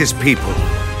redeemed his people.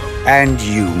 And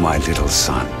you, my little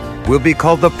son, will be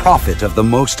called the prophet of the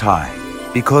Most High,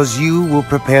 because you will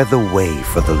prepare the way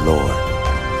for the Lord.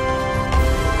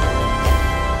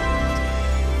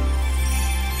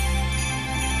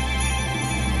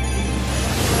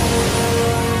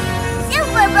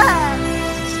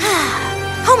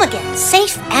 Home again,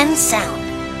 safe and sound.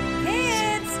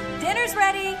 Kids, dinner's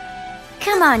ready.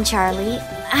 Come on, Charlie.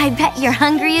 I bet you're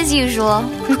hungry as usual.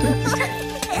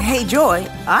 Hey, Joy,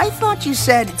 I thought you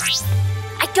said...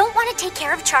 I don't want to take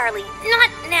care of Charlie. Not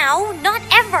now, not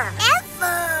ever.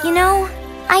 Ever. You know,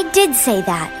 I did say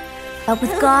that. But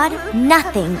with God,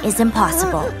 nothing is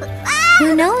impossible.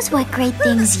 Who knows what great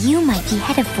things you might be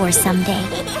headed for someday.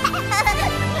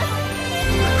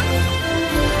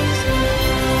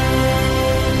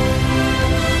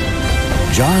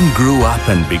 John grew up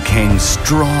and became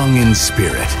strong in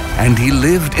spirit, and he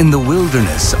lived in the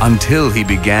wilderness until he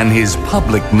began his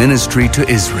public ministry to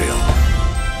Israel.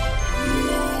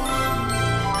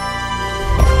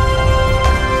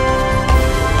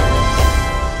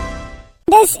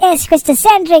 This is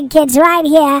Christocentric Kids right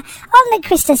here on the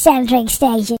Christocentric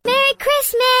station. Merry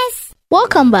Christmas!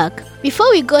 Welcome back. Before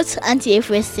we go to Auntie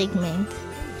April's segment,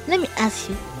 let me ask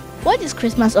you, what is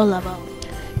Christmas all about?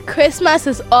 Christmas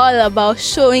is all about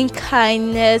showing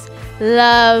kindness,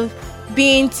 love,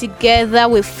 being together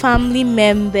with family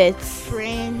members,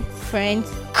 friends.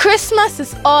 Christmas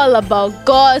is all about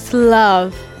God's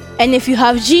love. And if you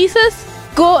have Jesus,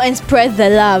 go and spread the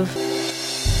love.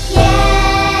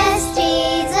 Yes,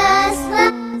 Jesus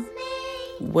loves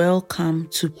me. Welcome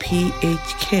to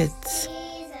PH Kids,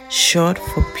 short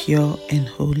for Pure and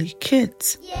Holy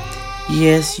Kids.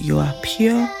 Yes, you are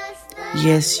pure.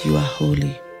 Yes, you are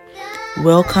holy.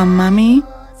 Welcome, Mommy.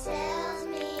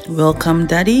 Welcome,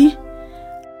 Daddy.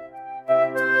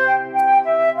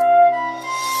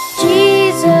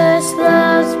 Jesus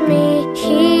loves me,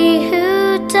 he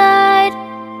who died,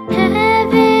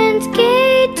 heaven's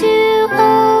gate to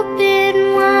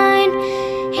open wide.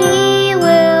 He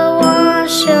will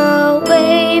wash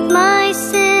away my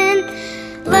sin,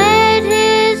 let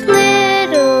his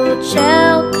little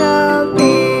child come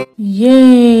in.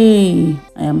 Yay!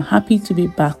 I am happy to be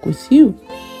back with you.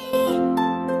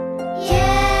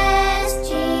 Yes,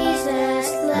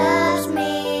 Jesus loves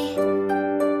me.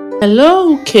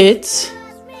 Hello, kids.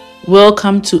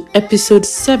 Welcome to episode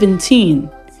 17,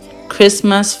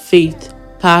 Christmas Faith,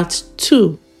 Part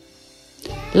 2.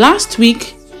 Last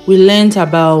week, we learned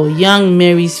about young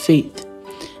Mary's faith.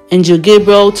 Angel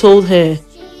Gabriel told her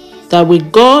that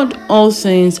with God, all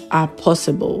things are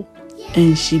possible,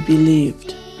 and she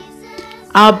believed.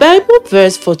 Our Bible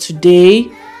verse for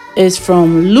today is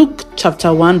from Luke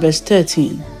chapter 1 verse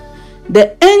 13.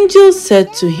 The angel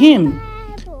said to him,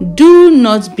 "Do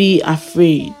not be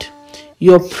afraid.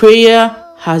 Your prayer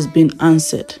has been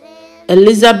answered.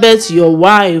 Elizabeth, your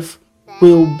wife,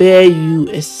 will bear you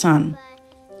a son."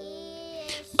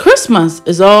 Christmas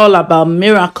is all about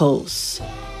miracles,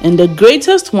 and the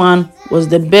greatest one was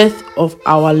the birth of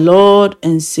our Lord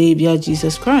and Savior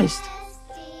Jesus Christ.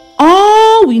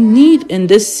 All we need in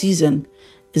this season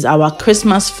is our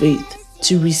Christmas faith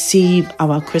to receive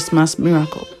our Christmas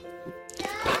miracle.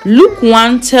 Luke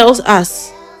 1 tells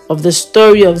us of the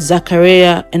story of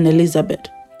Zachariah and Elizabeth,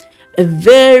 a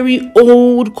very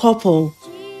old couple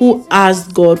who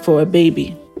asked God for a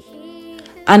baby.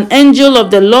 An angel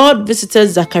of the Lord visited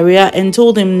Zachariah and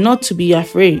told him not to be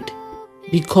afraid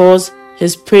because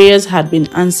his prayers had been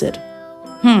answered.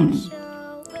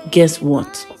 Guess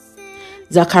what?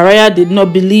 Zachariah did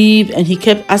not believe and he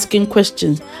kept asking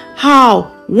questions.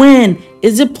 How? When?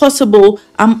 Is it possible?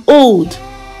 I'm old.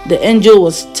 The angel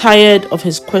was tired of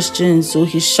his questions, so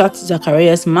he shut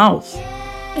Zachariah's mouth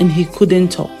and he couldn't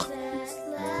talk.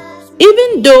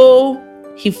 Even though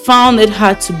he found it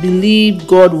hard to believe,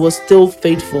 God was still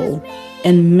faithful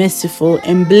and merciful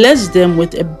and blessed them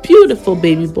with a beautiful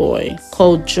baby boy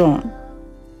called John.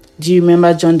 Do you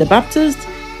remember John the Baptist?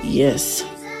 Yes,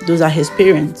 those are his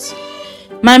parents.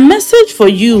 My message for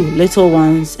you, little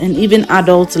ones, and even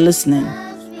adults listening,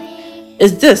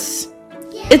 is this.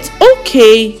 It's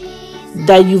okay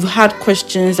that you've had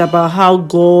questions about how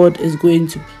God is going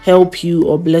to help you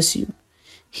or bless you.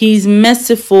 He's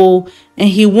merciful and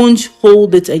he won't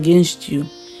hold it against you.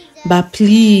 But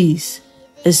please,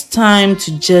 it's time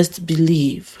to just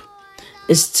believe.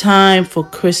 It's time for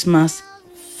Christmas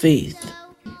faith.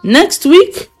 Next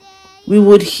week, we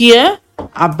would hear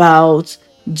about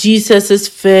Jesus'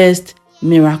 first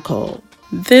miracle.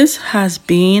 This has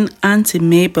been Auntie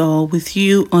Mabel with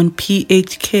you on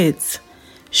PH Kids,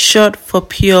 short for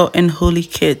Pure and Holy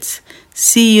Kids.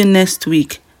 See you next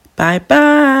week. Bye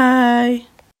bye.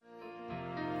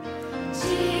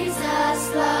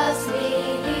 Jesus loves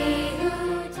me.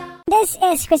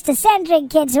 is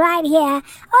Christocentric Kids right here on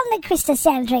the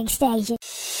Christocentric station.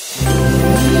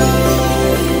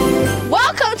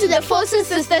 Welcome to the Fosun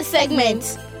Sisters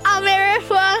segment. I'm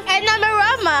Erefua and I'm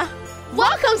Arama.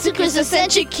 Welcome to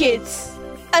Christocentric Kids.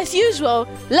 As usual,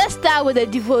 let's start with a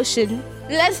devotion.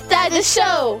 Let's start the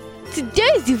show.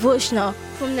 Today's devotional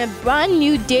from the brand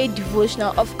new day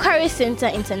devotional of Caris Center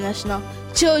International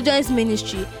Children's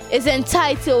Ministry is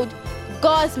entitled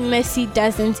God's Mercy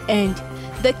Doesn't End.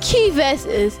 The key verse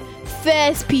is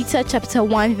 1 Peter chapter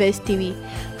 1 verse 3.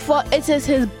 For it is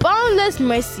his boundless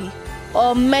mercy,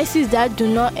 or mercies that do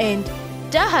not end,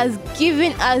 that has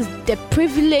given us the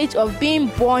privilege of being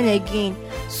born again,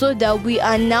 so that we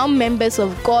are now members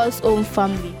of God's own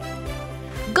family.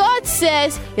 God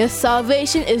says your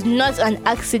salvation is not an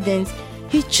accident.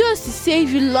 He chose to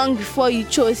save you long before you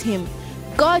chose him.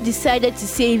 God decided to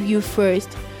save you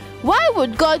first. Why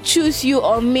would God choose you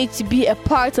or me to be a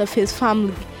part of his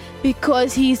family?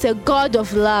 Because he is a God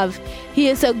of love. He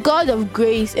is a God of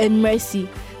grace and mercy.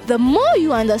 The more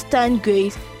you understand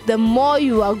grace, the more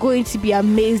you are going to be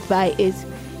amazed by it.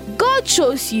 God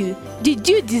chose you. Did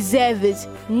you deserve it?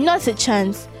 Not a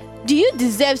chance. Do you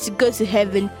deserve to go to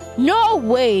heaven? No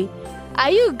way.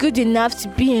 Are you good enough to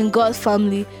be in God's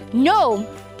family? No.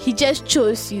 He just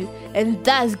chose you, and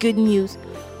that's good news.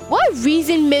 What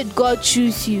reason made God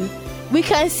choose you? We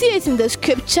can see it in the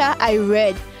scripture I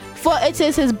read. For it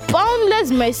is his boundless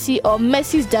mercy, or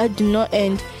mercies that do not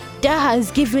end, that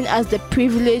has given us the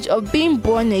privilege of being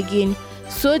born again,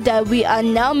 so that we are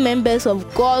now members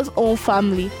of God's own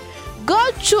family.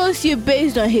 God chose you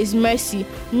based on his mercy,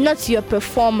 not your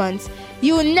performance.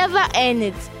 You will never earn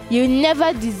it. You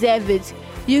never deserve it.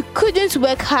 You couldn't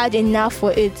work hard enough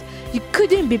for it. You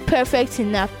couldn't be perfect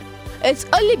enough. It's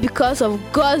only because of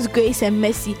God's grace and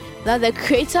mercy that the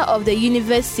creator of the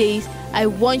universe says, I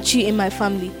want you in my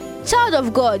family. Child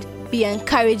of God, be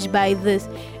encouraged by this.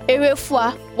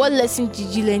 Erefua, what lesson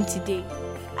did you learn today?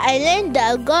 I learned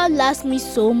that God loves me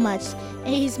so much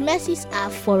and his mercies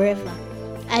are forever.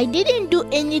 I didn't do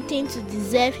anything to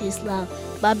deserve his love,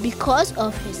 but because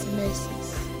of his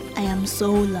mercies, I am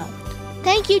so loved.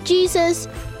 Thank you, Jesus.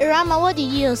 Irama, what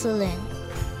did you also learn?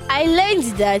 I learned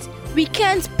that we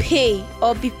can't pay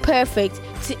or be perfect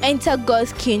to enter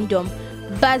God's kingdom,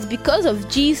 but because of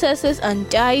Jesus'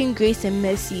 undying grace and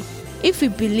mercy, if we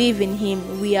believe in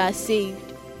him, we are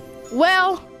saved.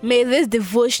 Well, may this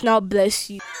devotional bless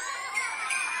you.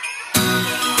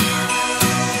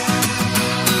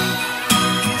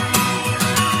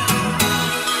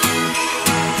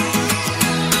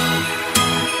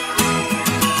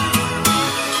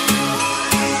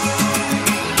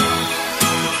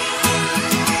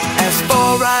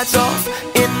 Rides off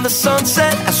in the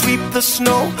sunset, I sweep the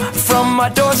snow from my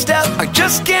doorstep. I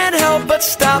just can't help but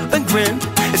stop and grin.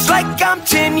 It's like I'm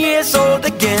 10 years old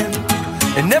again.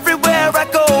 And everywhere I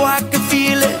go I can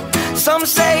feel it. Some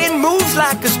say it moves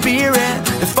like a spirit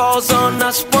that falls on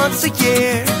us once a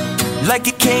year, like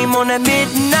it came on at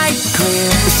midnight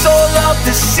clear. The soul of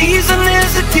the season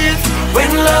is a gift. When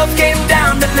love came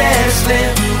down to let us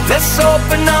live, let's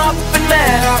open up and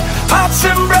let our hearts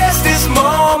embrace this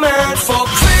moment. For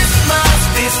Christmas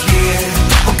this year,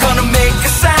 we're gonna make a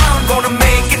sound, gonna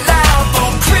make it loud. For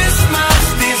Christmas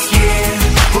this year,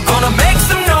 we're gonna make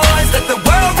some noise, let the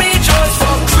world rejoice.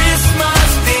 For Christmas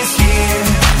this year,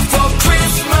 for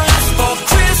Christmas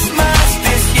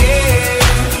this year.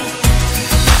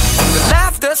 The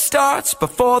laughter starts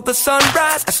before the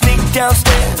sunrise. I sneak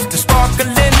downstairs to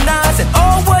sparkling eyes, and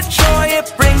oh, what joy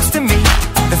it brings to me.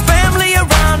 The family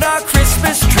around our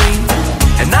Christmas tree,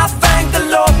 and I thank the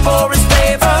Lord for his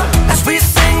favor as we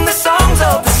sing the songs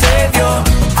of the Savior,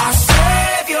 our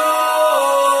Savior.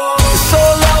 The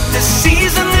soul of the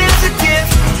season is a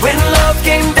gift. When love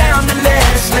came down to let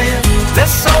us live,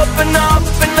 let's open up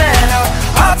and let our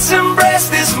hearts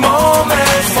embrace this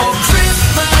moment. For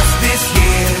Christmas this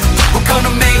year, we're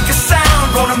gonna make a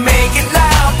sound, gonna make it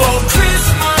loud. For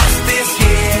Christmas this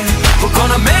year, we're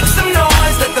gonna make some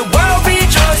noise, let the world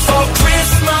rejoice. For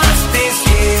Christmas this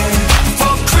year,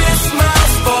 for Christmas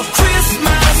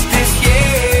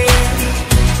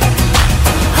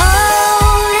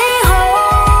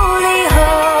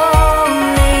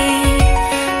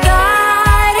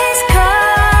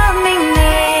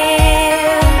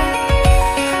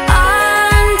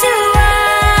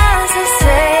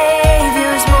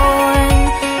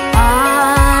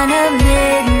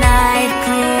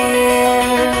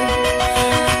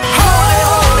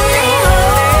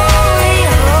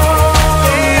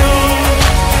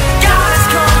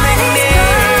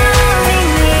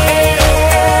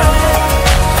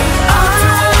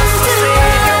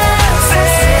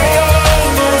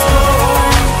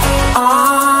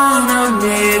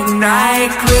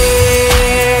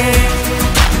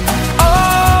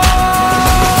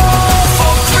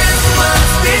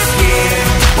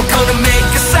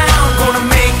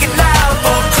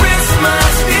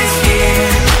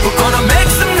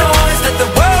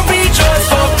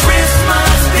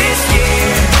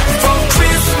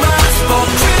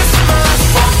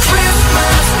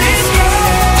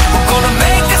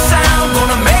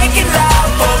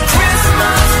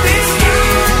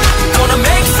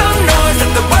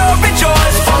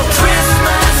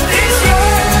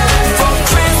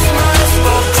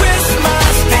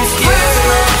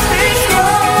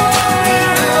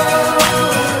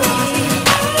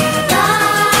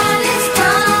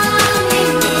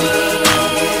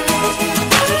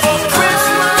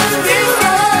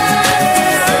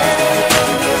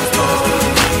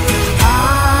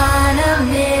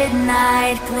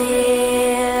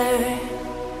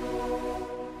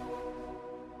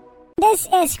This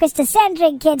is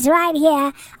Christocentric Kids right here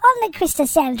on the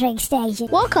Christocentric station.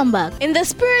 Welcome back. In the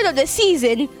spirit of the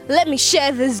season, let me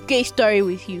share this gay story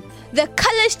with you. The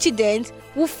college student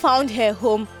who found her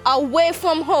home away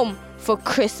from home for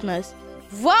Christmas.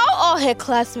 While all her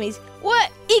classmates were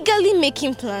eagerly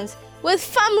making plans with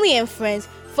family and friends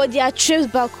for their trips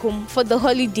back home for the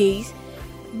holidays,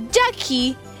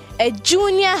 Jackie, a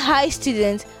junior high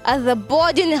student at the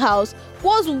boarding house,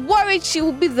 was worried she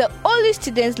would be the only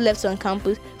student left on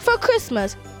campus for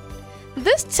Christmas.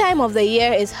 This time of the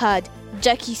year is hard,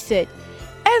 Jackie said.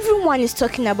 Everyone is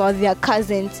talking about their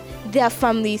cousins, their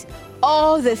families,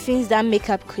 all the things that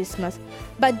make up Christmas.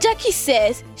 But Jackie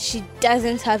says she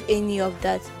doesn't have any of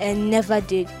that and never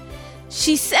did.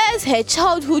 She says her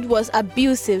childhood was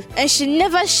abusive and she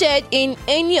never shared in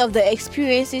any of the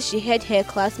experiences she heard her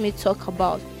classmates talk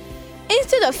about.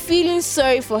 Instead of feeling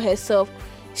sorry for herself,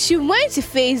 she went to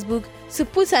Facebook to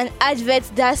put an advert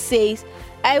that says,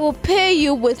 "I will pay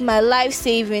you with my life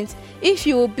savings if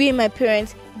you will be my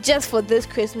parent just for this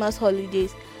Christmas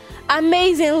holidays."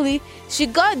 Amazingly, she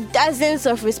got dozens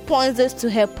of responses to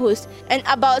her post, and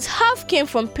about half came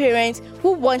from parents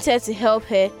who wanted to help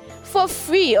her, for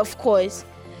free of course,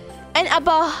 and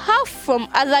about half from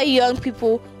other young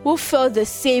people who felt the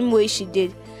same way she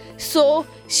did. So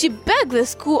she begged the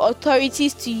school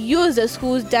authorities to use the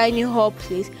school's dining hall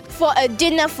place for a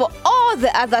dinner for all the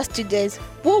other students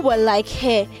who were like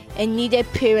her and needed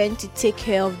parents to take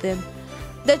care of them.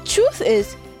 The truth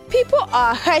is, people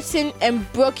are hurting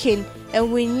and broken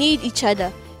and we need each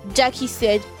other, Jackie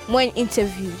said when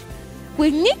interviewed.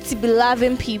 We need to be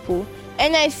loving people,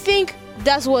 and I think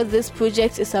that's what this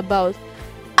project is about.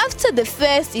 After the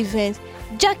first event,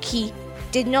 Jackie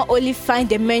did not only find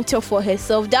a mentor for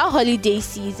herself that holiday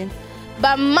season,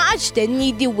 but matched the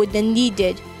needy with the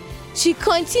needed. She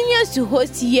continues to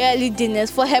host yearly dinners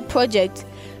for her project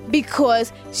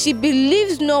because she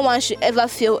believes no one should ever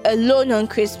feel alone on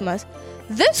Christmas.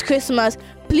 This Christmas,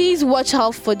 please watch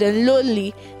out for the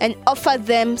lonely and offer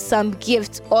them some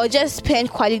gifts or just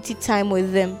spend quality time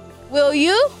with them. Will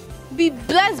you? Be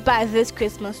blessed by this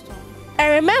Christmas song.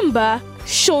 And remember,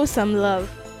 show some love.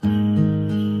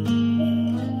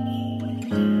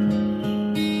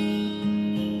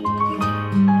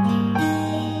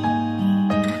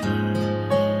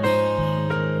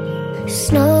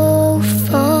 Snow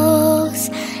falls,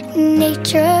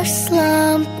 nature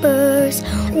slumbers,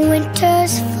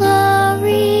 winter's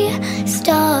flurry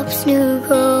stops new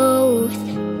growth.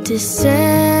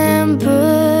 December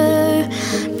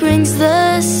brings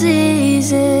the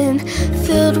season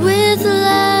filled with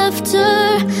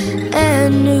laughter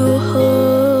and new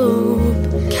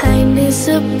hope. Kindness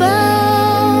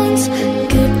abounds,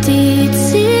 good deeds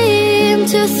seem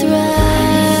to thrive.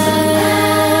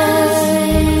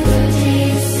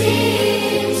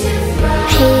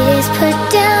 Hate is put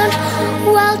down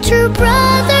while true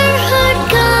brotherhood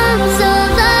comes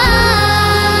alive.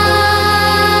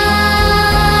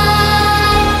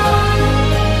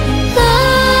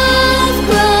 Love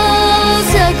grows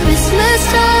at Christmas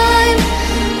time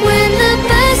when the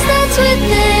best that's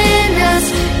within us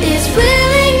is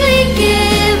willingly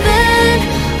given.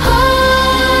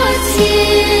 Hearts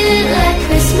heal at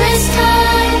Christmas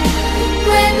time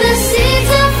when the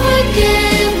seeds of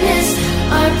forgiveness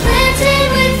are planted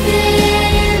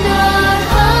within our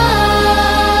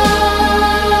hearts.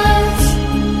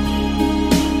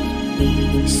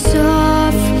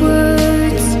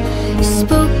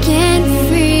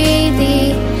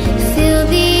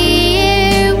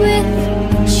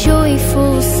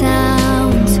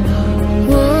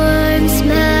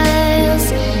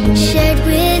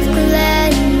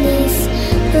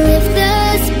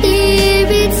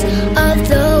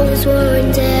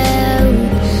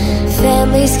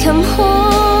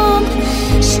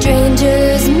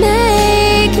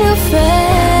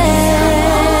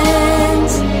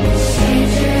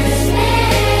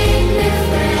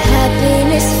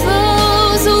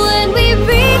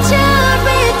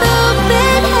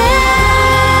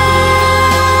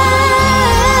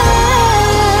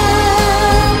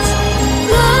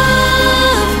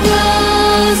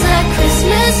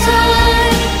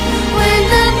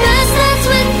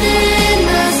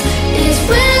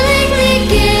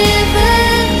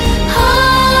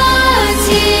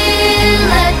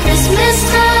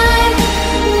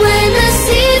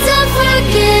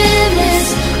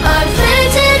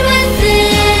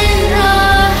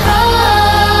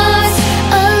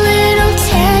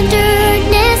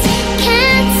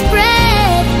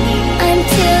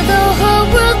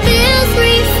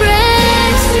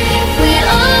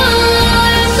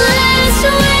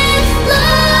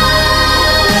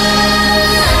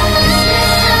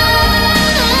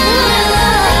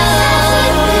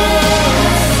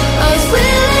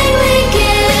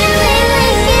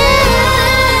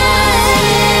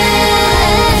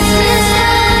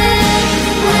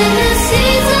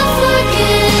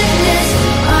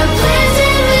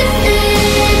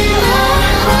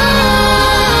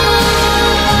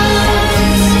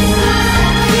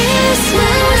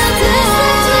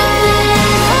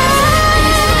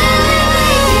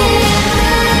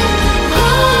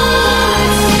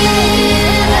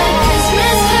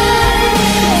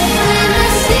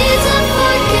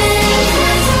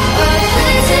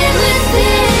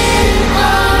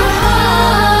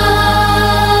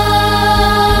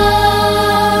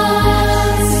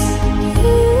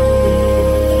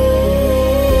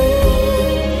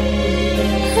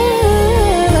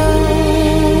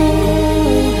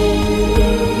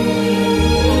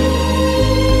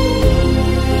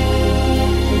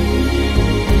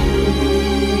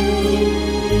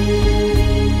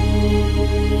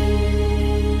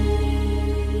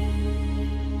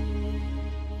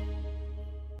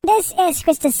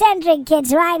 is Christocentric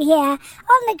Kids right here on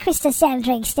the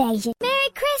Christocentric station. Merry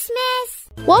Christmas!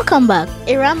 Welcome back.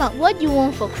 Irama, what do you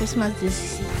want for Christmas this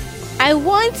season? I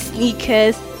want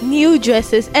sneakers, new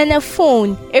dresses, and a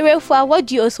phone. Erefa, what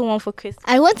do you also want for Christmas?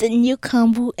 I want a new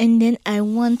combo and then I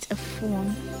want a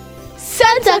phone.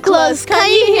 Santa Claus,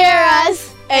 can you hear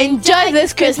us? Enjoy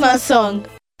this Christmas song.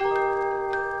 Twas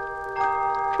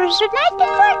the night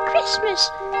before Christmas,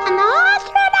 and all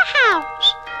through the house,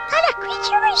 not a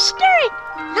creature was stirring,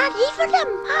 not even a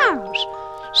mouse.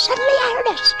 Suddenly I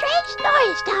heard a strange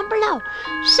noise down below.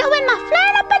 So in my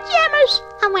flannel pajamas,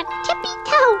 I went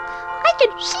tippy-toe. I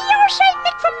could see our Saint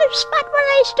Nick from the spot where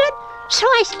I stood, so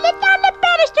I slid down the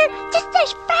banister just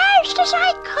as fast as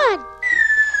I could.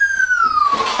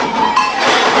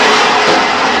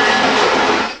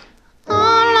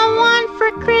 All I want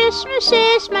for Christmas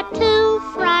is my two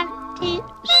front teeth.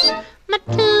 My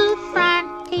two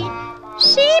front teeth.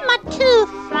 See my two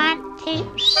front teeth.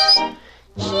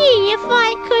 Gee, if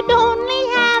I could only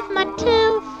have my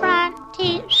two front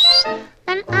teeth,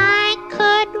 then I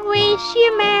could wish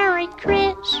you Merry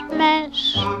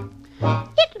Christmas.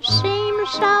 It seems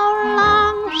so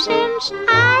long since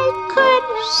I could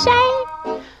say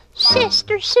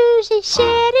Sister Susie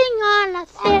sitting on a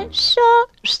thistle.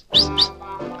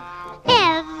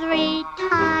 Every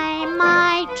time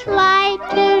I try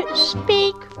to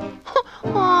speak,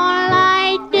 all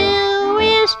I do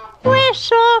is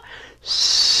whistle.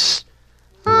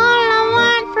 All I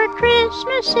want for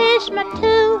Christmas is my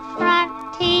two front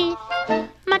teeth.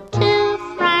 My two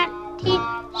front teeth.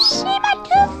 See my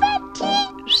two front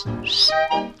teeth?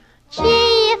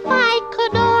 Gee, if I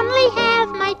could only have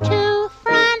my two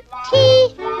front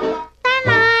teeth, then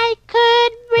I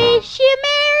could wish you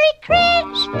Merry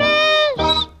Christmas.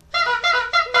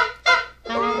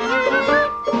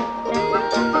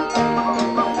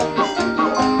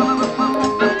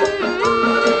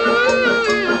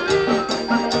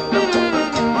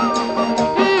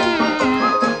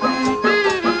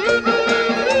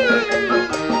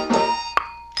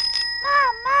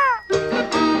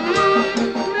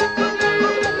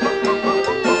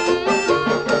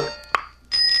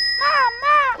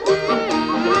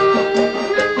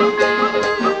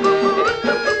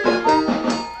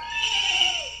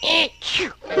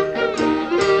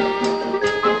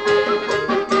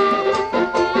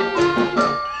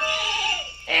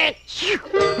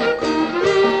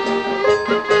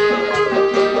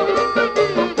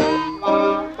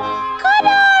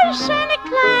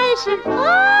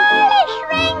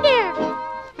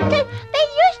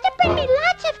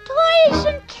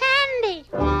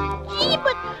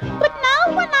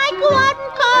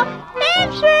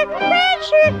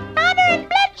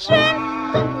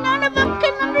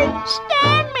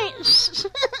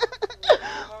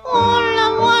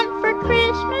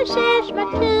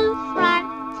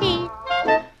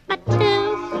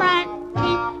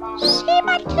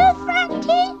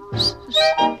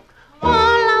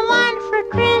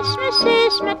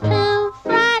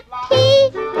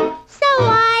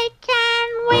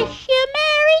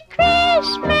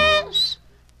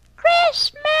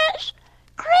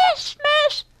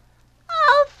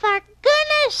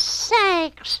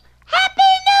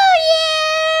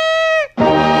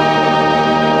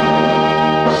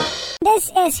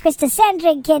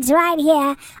 Christocentric Kids right here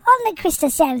on the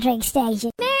Christocentric station.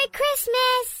 Merry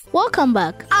Christmas! Welcome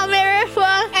back. I'm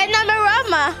Erefa and I'm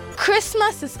Irama.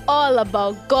 Christmas is all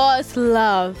about God's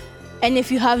love. And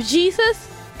if you have Jesus,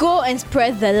 go and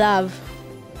spread the love.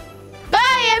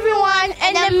 Bye everyone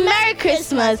and a Merry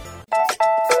Christmas.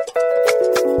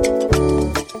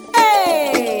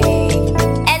 Hey!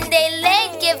 And they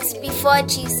laid gifts before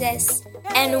Jesus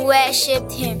and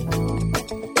worshipped him.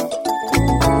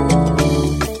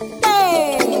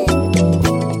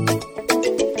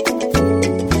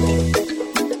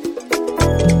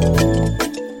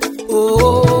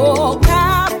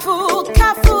 Careful,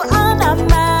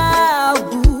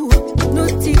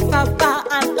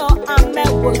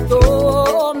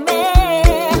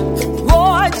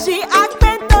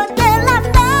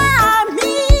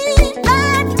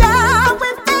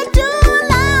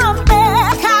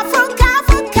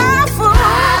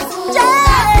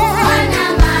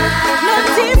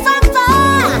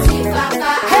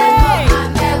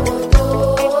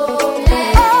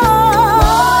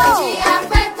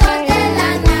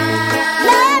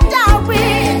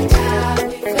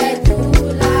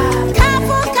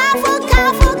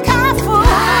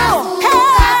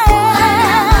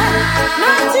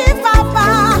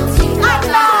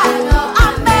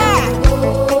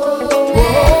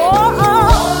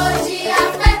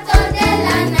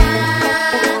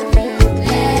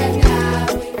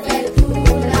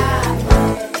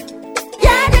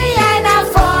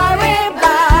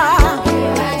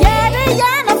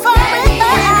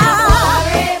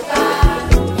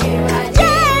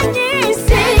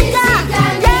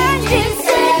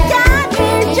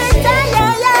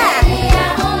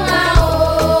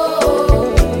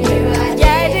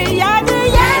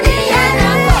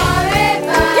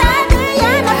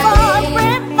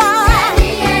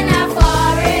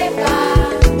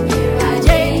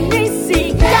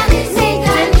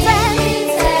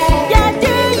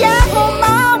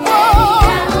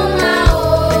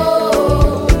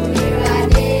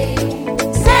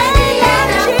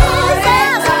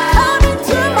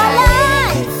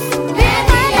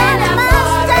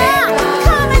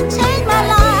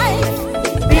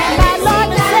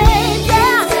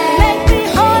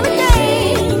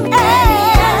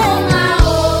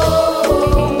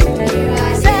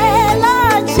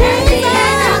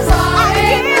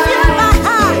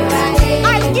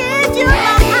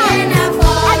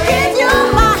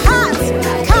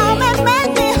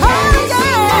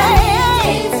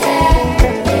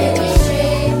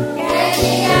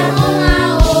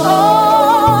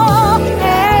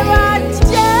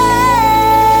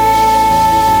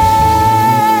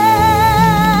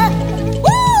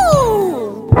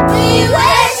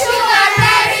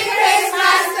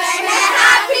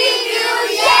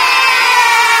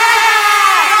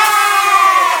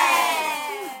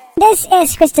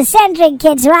 is Christocentric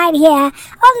Kids right here on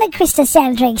the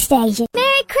Christocentric station.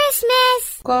 Merry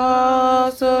Christmas!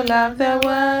 God so loved the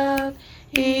world,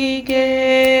 He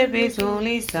gave His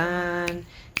only Son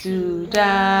to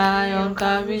die on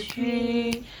Calvary's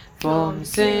tree. From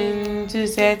sin to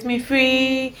set me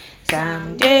free.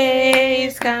 Someday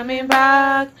He's coming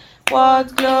back.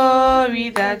 What glory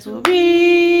that will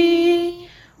be.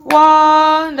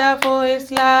 Wonderful His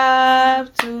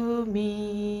love to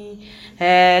me.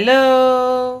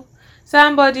 Hello,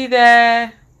 somebody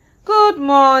there. Good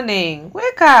morning.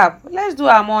 Wake up. Let's do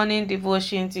our morning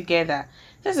devotion together.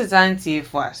 This is Auntie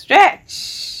for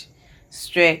stretch,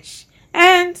 stretch,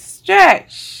 and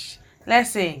stretch. Let's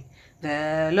sing.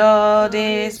 The Lord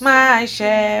is my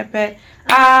shepherd.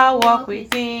 I'll walk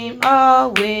with Him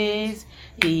always.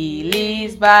 He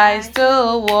leads by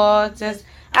still waters.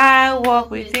 I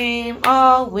walk with Him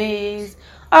always,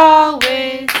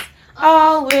 always,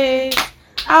 always.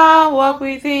 I walk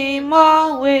with Him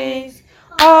always,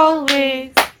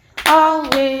 always,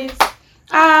 always.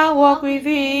 I walk with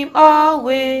Him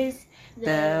always.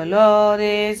 The Lord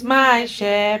is my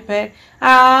shepherd.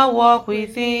 I walk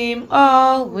with Him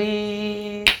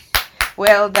always.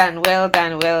 Well done, well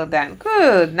done, well done.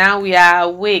 Good. Now we are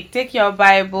awake. Take your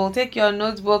Bible, take your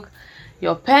notebook,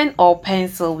 your pen or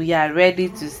pencil. We are ready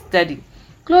to study.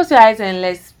 Close your eyes and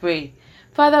let's pray.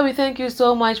 Father, we thank you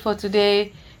so much for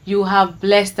today. You have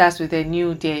blessed us with a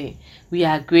new day. We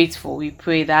are grateful. We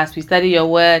pray that as we study your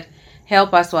word,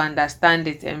 help us to understand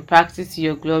it and practice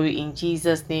your glory. In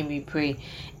Jesus' name we pray.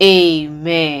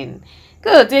 Amen.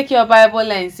 Good. Take your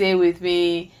Bible and say with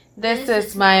me, this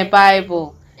is my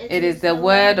Bible. It is the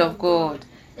word of God.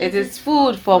 It is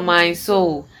food for my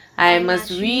soul. I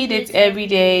must read it every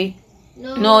day,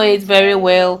 know it very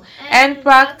well, and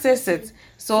practice it,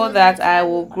 so that I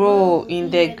will grow in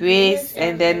the grace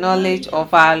and the knowledge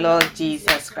of our Lord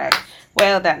Jesus Christ.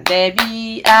 Well done. The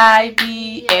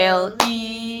Bible.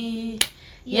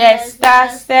 Yes,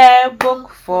 that's the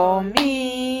book for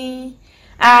me.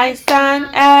 I stand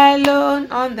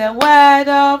alone on the word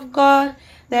of God.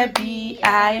 The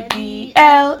Bible.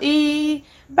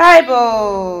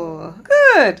 Bible.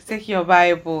 Good. Take your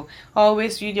Bible.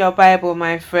 Always read your Bible,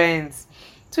 my friends.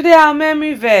 Today our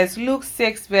memory verse, Luke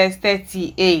 6 verse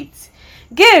 38.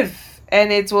 Give,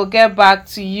 and it will get back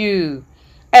to you.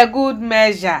 A good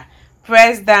measure,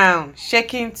 pressed down,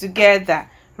 shaking together,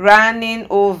 running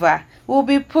over, will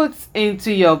be put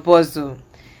into your bosom.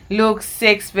 Luke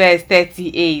 6 verse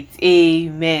 38.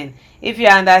 Amen. If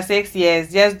you're under 6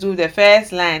 years, just do the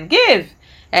first line. Give,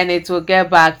 and it will get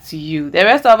back to you. The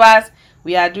rest of us,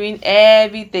 we are doing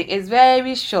everything. It's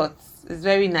very short. It's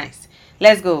very nice.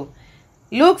 Let's go.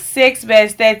 Luke 6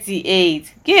 verse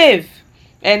 38. Give,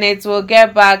 and it will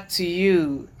get back to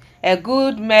you. A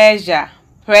good measure,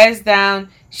 pressed down,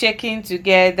 shaking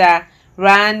together,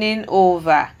 running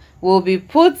over, will be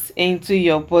put into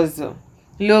your bosom.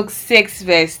 Luke 6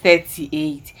 verse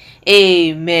 38.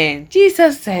 Amen.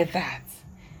 Jesus said that.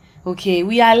 Okay,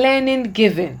 we are learning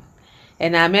giving.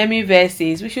 And our memory verse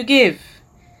says we should give.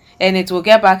 And it will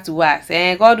get back to us.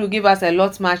 And God will give us a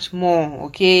lot much more.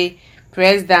 Okay.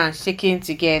 Pressed down, shaking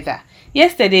together.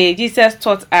 Yesterday, Jesus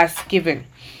taught us giving.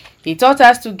 He taught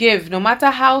us to give. No matter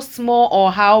how small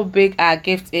or how big our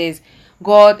gift is,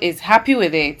 God is happy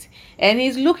with it. And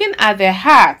He's looking at the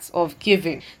heart of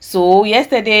giving. So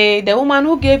yesterday, the woman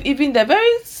who gave even the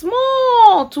very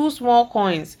small, 2 small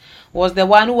coins, was the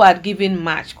one who had given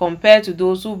much compared to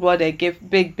those who brought a gift,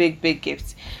 big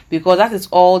gifts. Because that is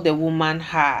all the woman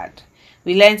had.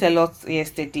 We learned a lot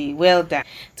yesterday. Well done.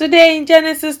 Today in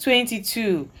Genesis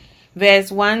 22,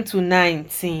 verse 1 to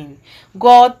 19,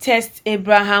 God tests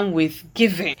Abraham with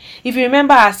giving. If you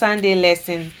remember our Sunday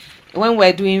lesson, when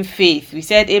we're doing faith, we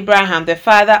said Abraham, the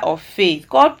father of faith,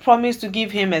 God promised to give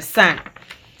him a son.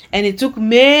 And it took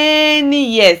many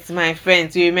years, my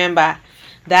friends, to remember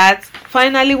that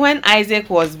finally when Isaac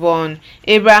was born,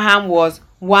 Abraham was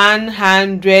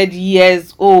 100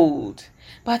 years old.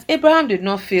 But Abraham did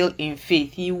not fail in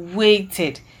faith. He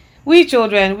waited. We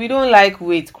children, we don't like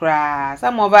wait, cry.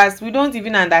 Some of us, we don't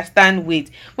even understand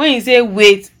wait. When you say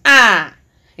wait,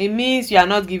 it means you are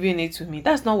not giving it to me.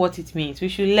 That's not what it means. We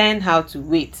should learn how to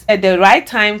wait. At the right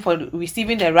time for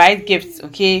receiving the right gifts,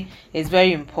 okay, is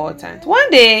very important. One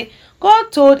day,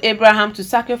 God told Abraham to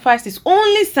sacrifice his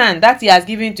only son that he has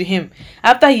given to him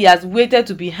after he has waited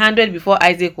to be 100 before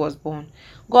Isaac was born.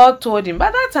 God told him.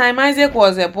 By that time, Isaac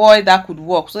was a boy that could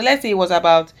walk. So let's say he was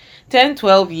about 10,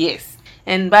 12 years.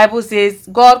 And the Bible says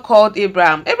God called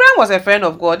Abraham. Abraham was a friend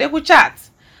of God. They could chat.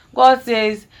 God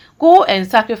says, go and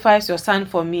sacrifice your son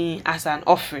for me as an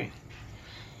offering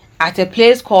at a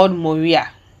place called Moriah.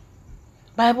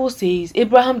 Bible says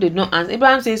Abraham did not answer.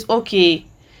 Abraham says, okay.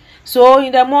 So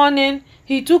in the morning,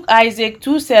 he took Isaac,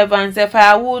 2 servants, a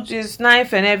firewood, his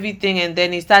knife and everything, and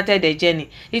then he started the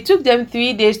journey. It took them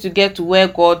 3 days to get to where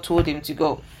God told him to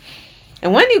go.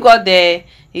 And when he got there,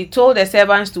 he told the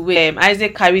servants to wait.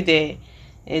 Isaac carried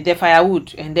the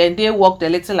firewood, and then they walked a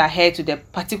little ahead to the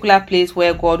particular place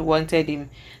where God wanted him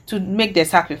to make the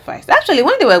sacrifice. Actually,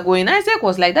 when they were going, Isaac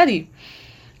was like, Daddy,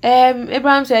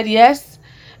 Abraham said, yes,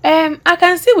 I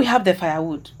can see we have the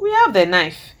firewood, we have the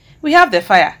knife, we have the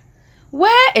fire.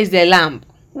 Where is the lamb?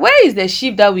 Where is the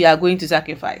sheep that we are going to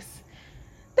sacrifice?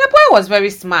 The boy was very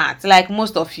smart, like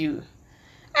most of you.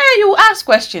 And you ask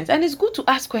questions, and it's good to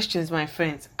ask questions, my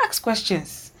friends. Ask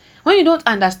questions. When you don't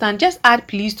understand, just add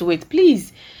please to it.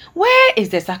 Please, where is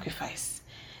the sacrifice?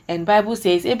 And Bible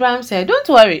says, Abraham said, don't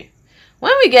worry.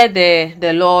 When we get there,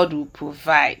 the Lord will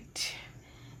provide.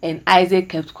 And Isaac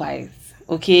kept quiet.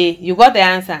 Okay, you got the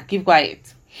answer. Keep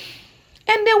quiet.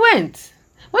 And they went.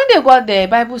 When they got there,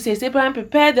 Bible says Abraham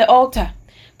prepared the altar,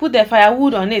 put the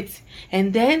firewood on it,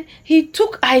 and then he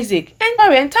took Isaac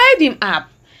and tied him up,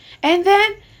 and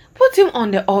then put him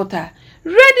on the altar,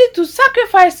 ready to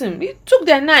sacrifice him. He took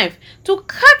the knife to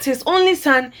cut his only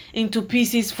son into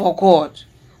pieces for God.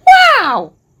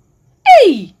 Wow!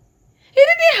 Hey! He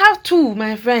didn't have two,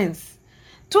 my friends,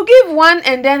 to give one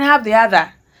and then have the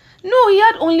other. No, he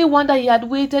had only one that he had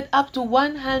waited up to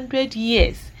 100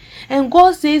 years. And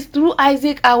God says, through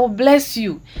Isaac, I will bless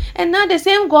you. And now the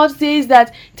same God says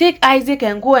that take Isaac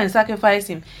and go and sacrifice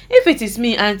him. If it is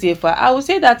me, Auntie Efa, I will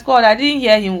say that God, I didn't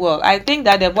hear him well. I think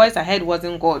that the voice I heard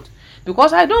wasn't God.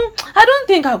 Because I don't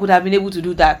think I could have been able to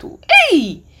do that too.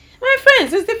 Hey, my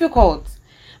friends, it's difficult.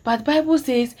 But Bible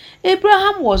says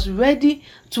Abraham was ready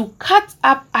to cut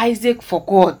up Isaac for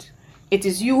God. It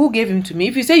is you who gave him to me.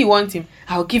 If you say you want him,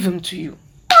 I'll give him to you.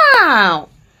 Wow!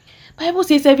 Bible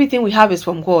says everything we have is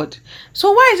from God.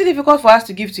 So why is it difficult for us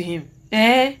to give to him?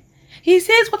 He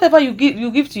says whatever you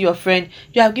give to your friend,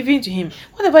 you have given to him.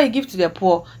 Whatever you give to the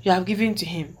poor, you have given to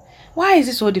him. Why is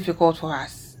it so difficult for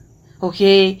us?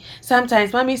 Okay,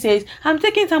 sometimes mommy says, I'm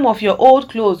taking some of your old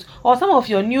clothes or some of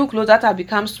your new clothes that have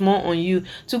become small on you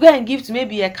to go and give to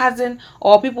maybe a cousin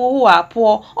or people who are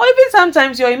poor, or even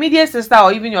sometimes your immediate sister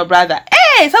or even your brother.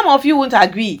 Hey, some of you won't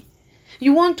agree.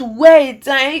 You want to wear it,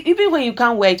 even when you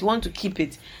can't wear it, you want to keep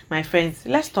it. My friends,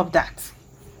 let's stop that.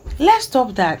 Let's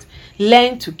stop that.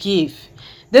 Learn to give.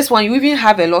 This one, you even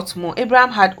have a lot more.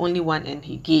 Abraham had only one and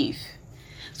he gave.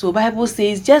 So Bible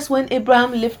says, just when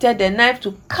Abraham lifted the knife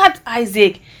to cut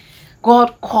Isaac,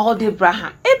 God called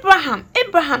Abraham.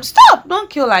 Abraham, stop! Don't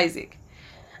kill Isaac.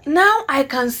 Now I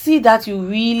can see that you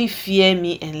really fear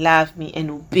me and love me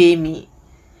and obey me.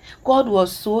 God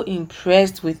was so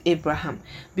impressed with Abraham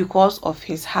because of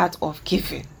his heart of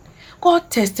giving. God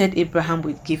tested Abraham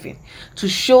with giving to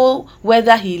show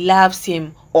whether he loves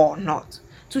him or not,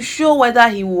 to show whether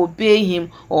he will obey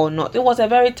him or not. It was a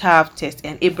very tough test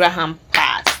and Abraham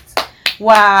passed.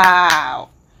 Wow!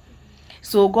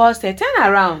 So God said, turn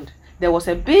around. There was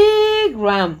a big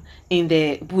ram in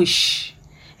the bush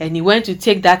and he went to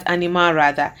take that animal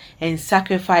and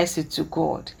sacrifice it to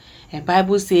God. And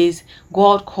Bible says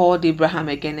God called Abraham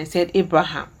again and said,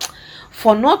 Abraham,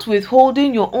 for not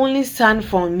withholding your only son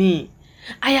from me,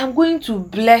 I am going to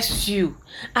bless you.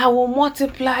 I will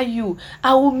multiply you.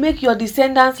 I will make your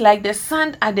descendants like the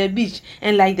sand at the beach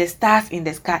and like the stars in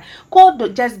the sky.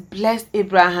 God just blessed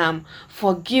Abraham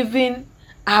for giving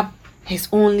up his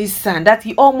only son, that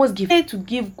he almost gave. To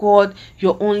give God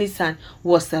your only son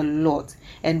was a lot.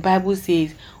 And Bible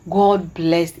says God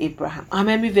blessed Abraham. How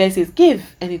many verses? Give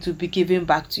and it will be given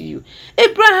back to you.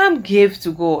 Abraham gave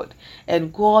to God,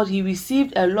 and God, he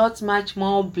received a lot much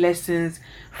more blessings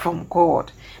from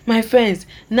God. My friends,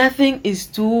 nothing is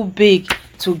too big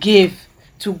to give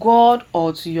to God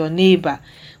or to your neighbor.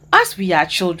 As we are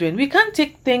children, we can't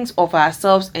take things of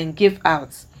ourselves and give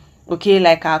out. Okay,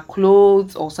 like our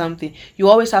clothes or something. You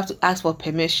always have to ask for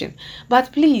permission.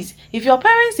 But please, if your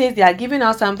parents say they are giving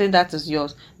out something that is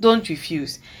yours, don't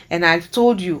refuse. And I've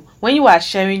told you, when you are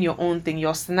sharing your own thing,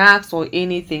 your snacks or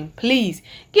anything, please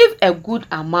give a good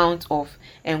amount of,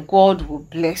 and God will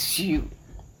bless you.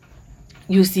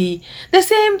 You see, the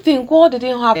same thing, God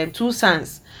didn't have 2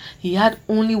 sons. He had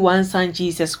only one son,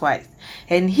 Jesus Christ.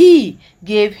 And he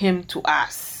gave him to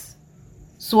us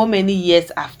so many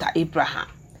years after Abraham.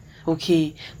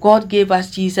 Okay, God gave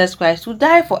us Jesus Christ to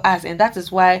die for us, and that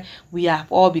is why we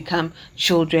have all become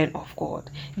children of God.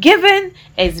 Giving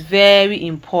is very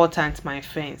important, my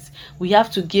friends. We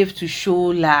have to give to show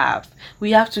love.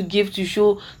 We have to give to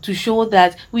show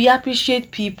that we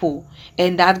appreciate people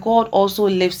and that God also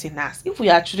lives in us. If we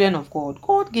are children of God,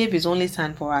 God gave His only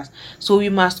Son for us, so we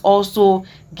must also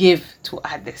give to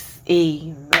others.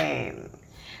 Amen.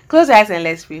 Close your eyes and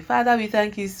let's pray. Father, we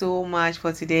thank you so much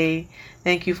for today.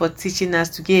 Thank you for teaching us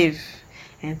to give.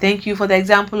 And thank you for the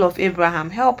example of Abraham.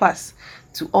 Help us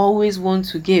to always want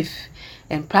to give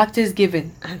and practice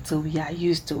giving until we are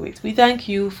used to it. We thank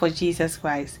you for Jesus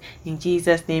Christ. In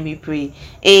Jesus' name we pray.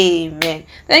 Amen.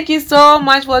 Thank you so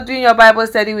much for doing your Bible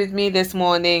study with me this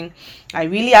morning. I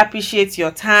really appreciate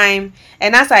your time.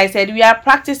 And as I said, we are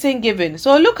practicing giving.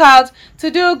 So look out to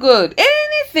do good.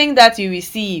 Anything that you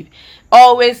receive,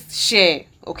 always share.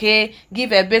 Okay,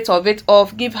 give a bit of it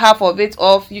off, give half of it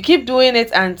off. You keep doing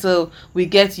it until we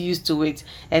get used to it.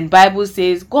 And Bible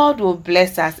says God will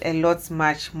bless us a lot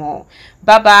much more.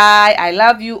 Bye bye. I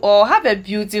love you all. Have a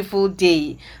beautiful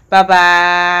day. Bye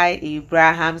bye.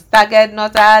 Abraham staggered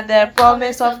not at the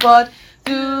promise of God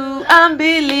to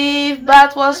unbelief,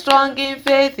 but was strong in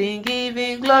faith in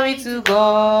giving glory to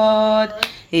God.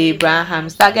 Abraham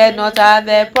staggered not at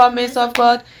the promise of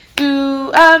God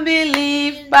to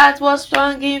unbelief, but was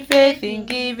strong in faith in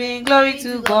giving glory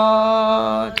to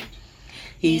God.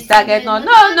 He staggered not,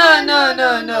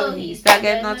 no. He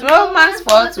staggered not, Romans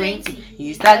 4:20.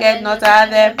 He staggered not at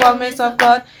the promise of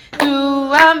God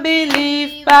to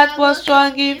unbelief, but was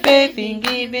strong in faith in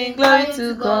giving glory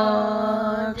to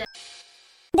God.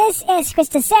 This is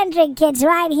Christocentric Kids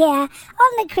right here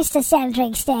on the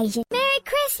Christocentric station. Merry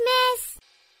Christmas!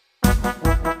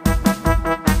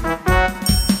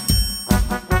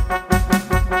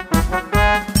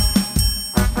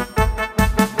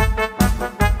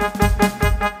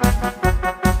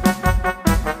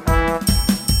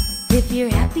 If you're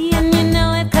happy and you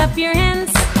know it, clap your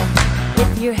hands.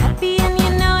 If you're happy and you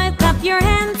know it, clap your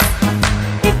hands.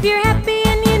 If you're happy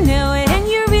and you know it and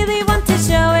you really want to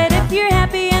show it. If you're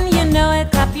happy and you know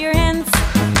it, clap your hands.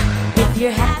 If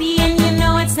you're happy and you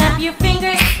know it, snap your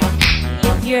fingers.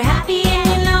 If you're happy and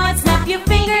you know it, snap your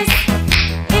fingers.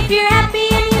 If you're happy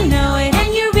and you know it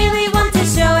and you really want to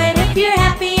show it. If you're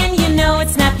happy and you know it,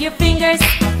 snap your fingers.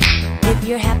 If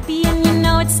you're happy and you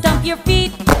know it, stomp your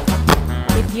feet.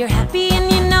 If you're happy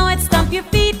and you know it, stomp your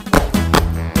feet.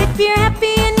 If you're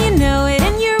happy and you know it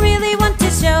and you really want to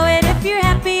show it. If you're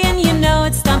happy and you know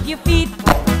it, stomp your feet.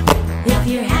 If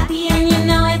you're happy and you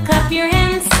know it, clap your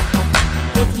hands.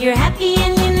 If you're happy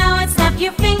and you know it, snap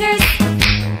your fingers.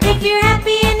 If you're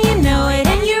happy and you know it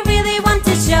and you really want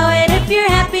to show it. If you're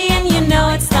happy and you know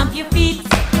it, stomp your feet.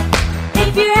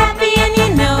 If you're happy and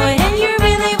you know it and you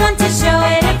really want to show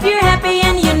it. If you're happy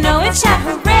and you know it, shout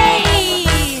hooray!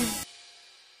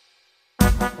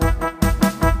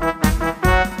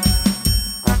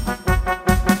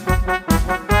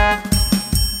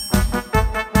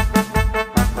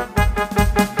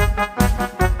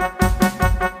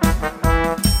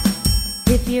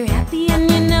 If you're happy and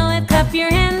you know it, clap your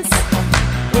hands.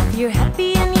 If you're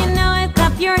happy and you know it,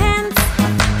 clap your hands.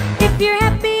 If you're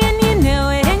happy and you know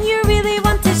it and you really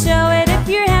want to show it. If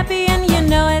you're happy and you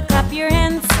know it, clap your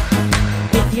hands.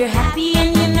 If you're happy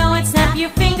and you know it, snap your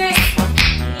fingers.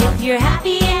 If you're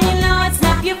happy and you know it,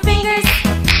 snap your fingers.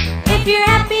 If you're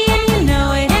happy and you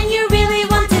know it and you really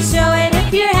want to show it.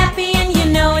 If you're happy and you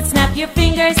know it, snap your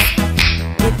fingers.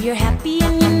 If you're happy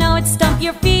and you know it, stomp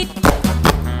your feet.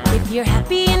 If you're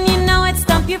happy and you know it,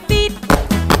 stomp your feet.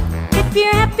 If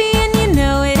you're happy and you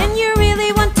know it and you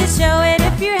really want to show it.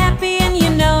 If you're happy and you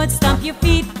know it, stomp your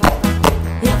feet.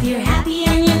 If you're happy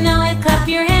and you know it, clap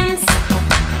your hands.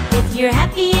 If you're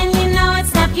happy and you know it,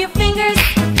 snap your fingers.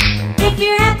 If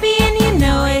you're happy and you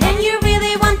know it and you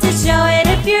really want to show it.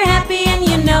 If you're happy and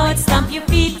you know it, stomp your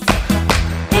feet.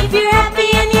 If you're happy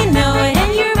and you know it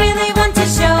and you really want to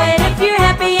show it. If you're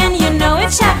happy and you know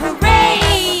it, shout hooray!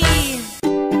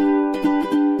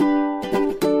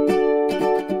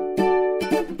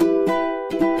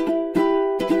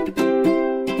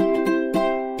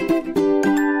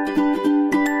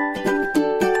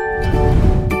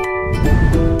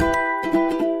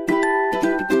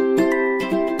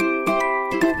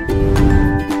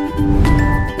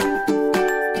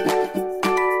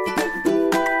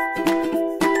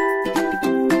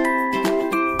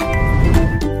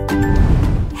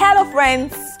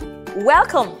 Friends,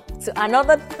 welcome to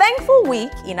another thankful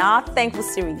week in our thankful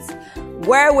series,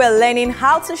 where we're learning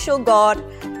how to show God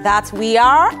that we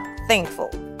are thankful.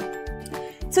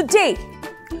 Today,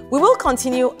 We will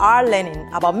continue our learning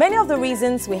about many of the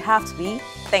reasons we have to be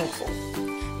thankful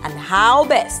and how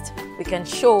best we can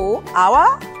show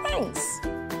our thanks.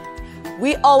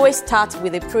 We always start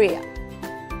with a prayer.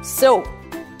 So,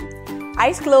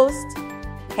 eyes closed,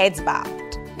 heads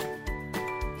bowed.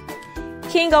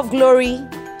 King of glory,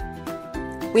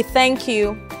 we thank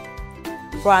you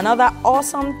for another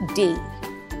awesome day.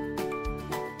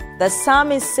 The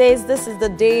psalmist says, "This is the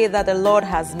day that the Lord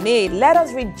has made. Let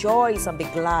us rejoice and be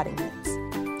glad in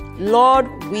it." Lord,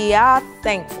 we are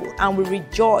thankful and we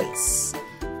rejoice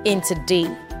in today.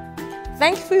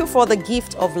 Thank you for the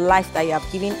gift of life that you have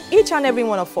given each and every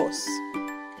one of us.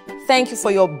 Thank you for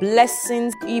your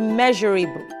blessings,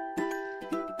 immeasurable.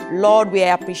 Lord, we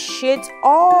appreciate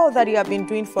all that you have been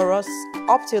doing for us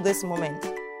up to this moment,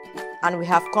 and we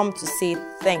have come to say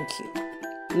thank you.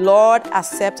 Lord,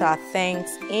 accept our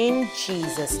thanks in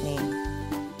Jesus' name.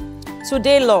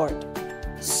 Today, Lord,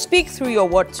 speak through your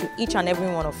word to each and every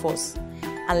one of us,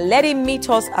 and let it meet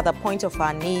us at the point of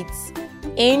our needs.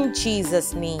 In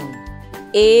Jesus' name,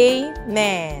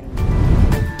 amen.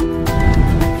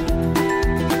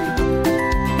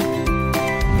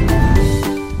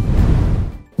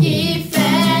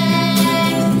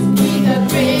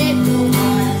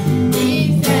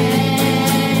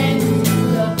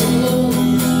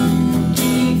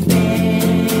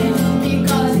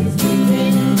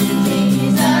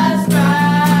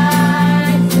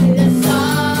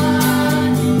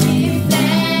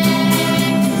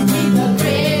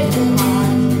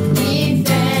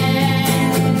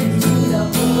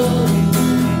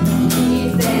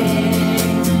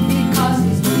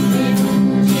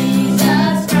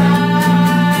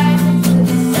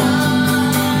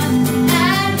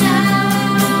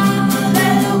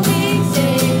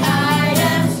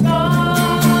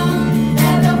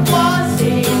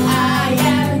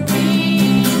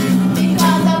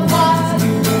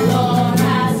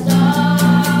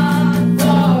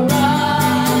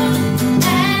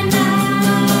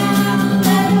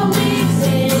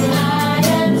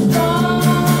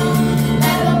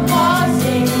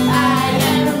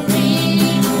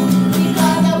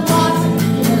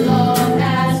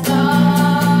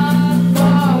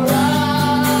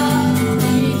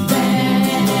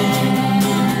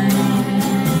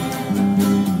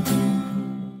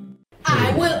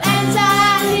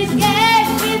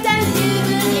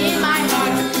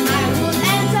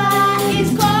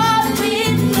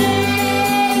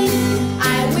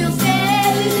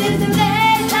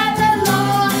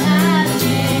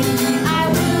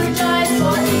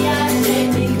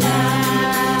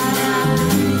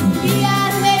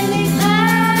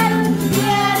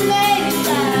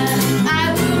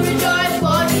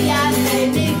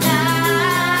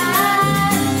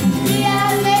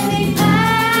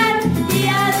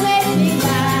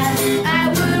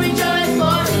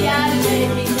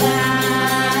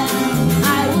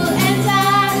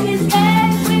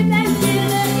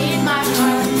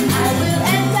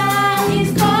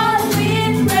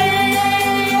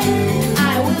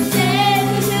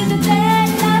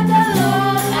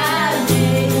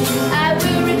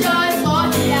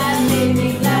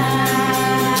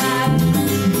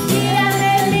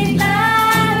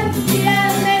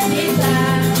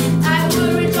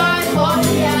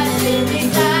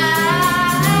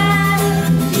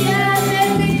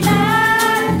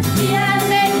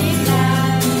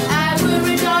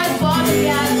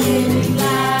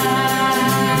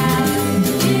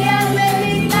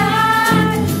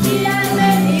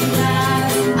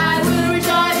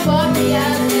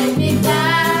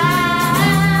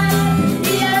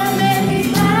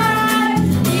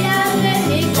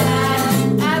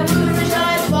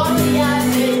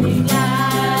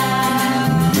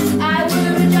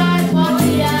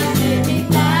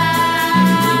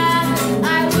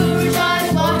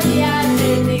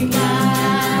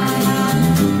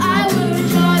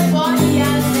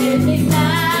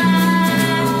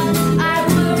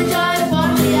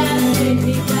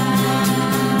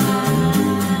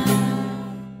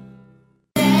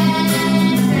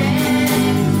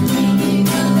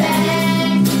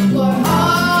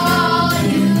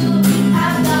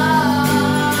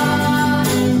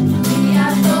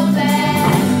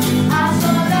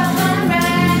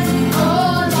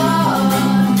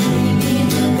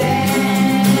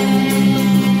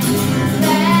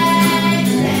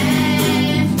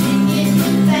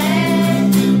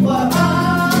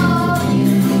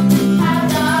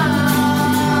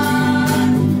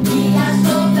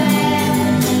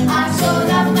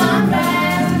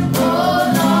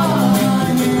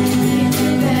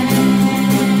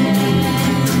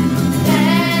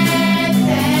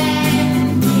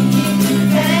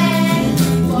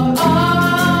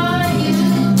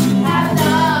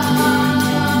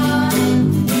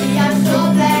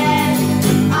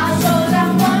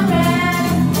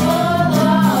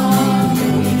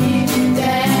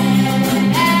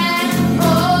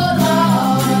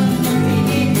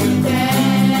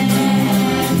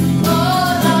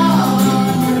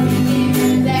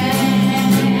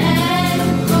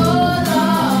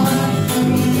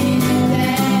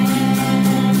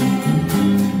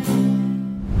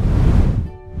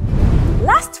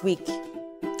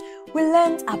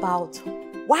 learned about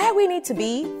why we need to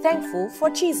be thankful for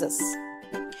Jesus.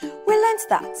 We learned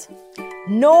that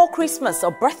no Christmas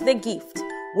or birthday gift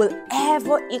will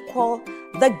ever equal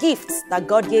the gifts that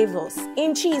God gave us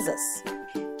in Jesus.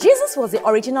 Jesus was the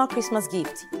original Christmas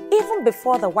gift, even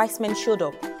before the wise men showed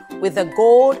up with the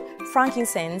gold,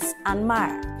 frankincense, and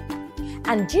myrrh.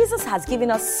 And Jesus has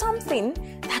given us something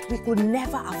that we could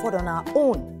never afford on our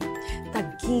own, the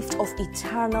gift of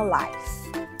eternal life.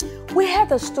 We heard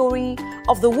the story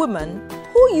of the woman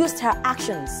who used her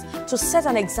actions to set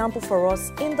an example for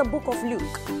us in the book of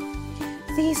Luke.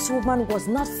 This woman was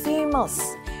not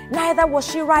famous, neither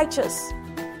was she righteous.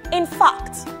 In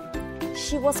fact,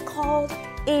 she was called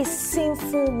a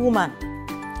sinful woman.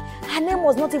 Her name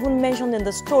was not even mentioned in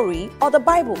the story or the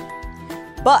Bible,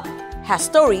 but her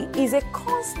story is a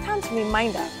constant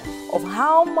reminder of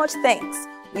how much thanks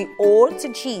we owe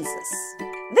to Jesus.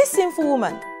 This sinful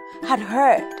woman had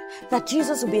heard that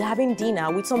Jesus would be having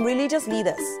dinner with some religious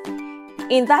leaders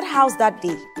in that house that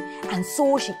day, and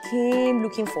so she came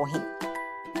looking for him.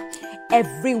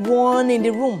 Everyone in the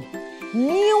room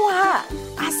knew her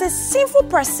as a sinful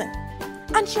person,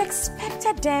 and she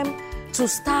expected them to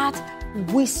start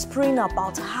whispering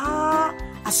about her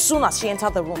as soon as she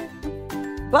entered the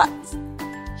room. But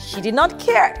she did not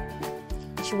care.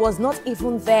 She was not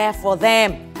even there for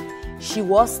them. She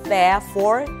was there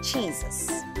for Jesus.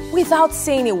 Without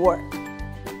saying a word,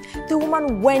 the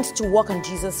woman went to walk on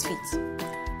Jesus' feet,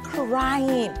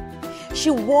 crying. She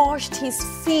washed his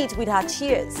feet with her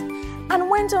tears and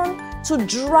went on to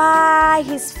dry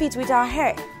his feet with her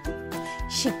hair.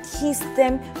 She kissed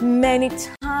them many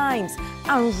times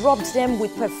and rubbed them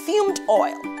with perfumed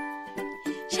oil.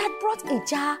 She had brought a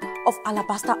jar of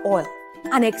alabaster oil,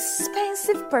 an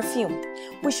expensive perfume,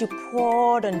 which she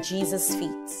poured on Jesus'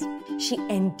 feet. She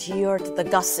endured the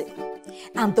gossip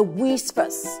and the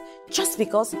whispers just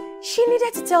because she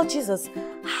needed to tell Jesus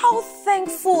how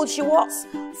thankful she was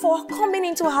for coming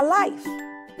into her life.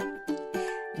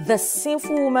 The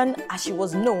sinful woman, as she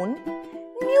was known,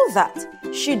 knew that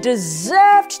she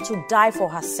deserved to die for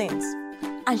her sins,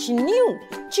 and she knew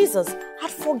Jesus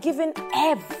had forgiven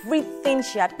everything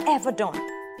she had ever done.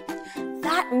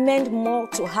 That meant more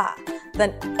to her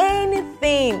than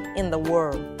anything in the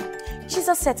world.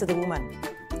 Jesus said to the woman,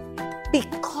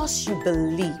 "Because you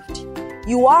believed,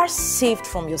 you are saved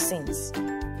from your sins.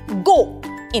 Go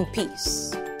in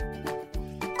peace."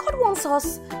 God wants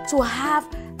us to have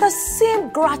the same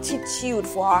gratitude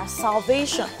for our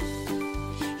salvation.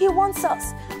 He wants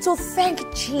us to thank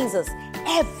Jesus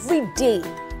every day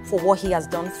for what he has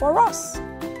done for us.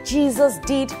 Jesus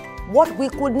did what we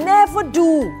could never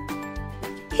do.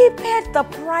 He paid the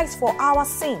price for our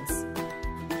sins.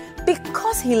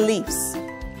 Because he lives,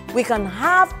 we can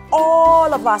have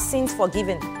all of our sins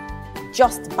forgiven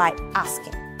just by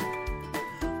asking.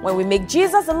 When we make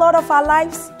Jesus the Lord of our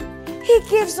lives, he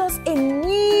gives us a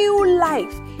new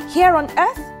life here on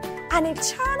earth and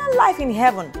eternal life in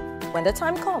heaven when the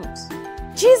time comes.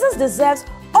 Jesus deserves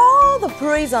all the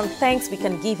praise and thanks we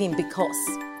can give him because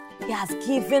he has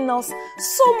given us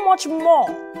so much more.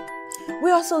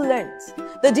 We also learned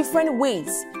the different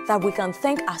ways that we can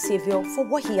thank our Savior for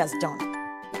what he has done.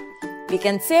 We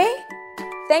can say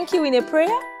thank you in a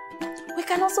prayer. We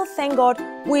can also thank God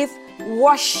with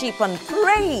worship and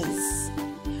praise.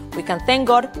 We can thank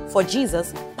God for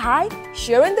Jesus by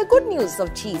sharing the good news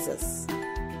of Jesus.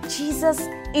 Jesus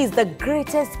is the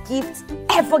greatest gift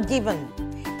ever given,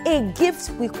 a gift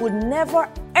we could never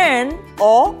earn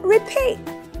or repay.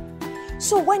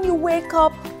 So when you wake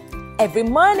up every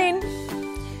morning,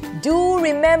 do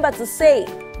remember to say,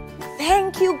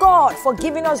 "Thank you, God, for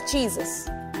giving us Jesus,"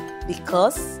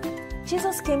 because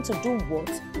Jesus came to do what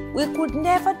we could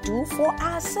never do for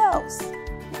ourselves.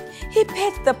 He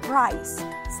paid the price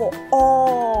for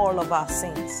all of our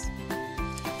sins.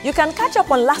 You can catch up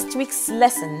on last week's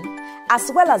lesson as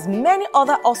well as many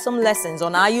other awesome lessons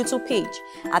on our YouTube page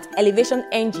at Elevation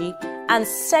NG and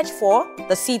search for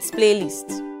the Seeds playlist.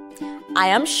 I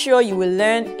am sure you will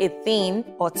learn a thing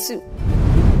or two.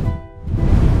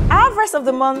 Our verse of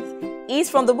the month is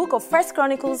from the book of 1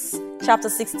 Chronicles chapter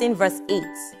 16 verse 8,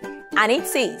 and it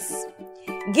says,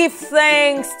 "Give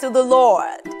thanks to the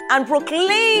Lord and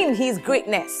proclaim his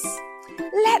greatness.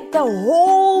 Let the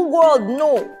whole world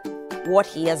know what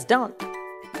he has done."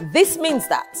 This means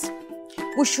that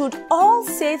we should all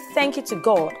say thank you to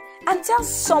God and tell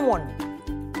someone,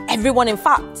 everyone in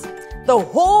fact, the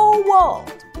whole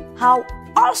world, how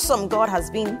awesome God has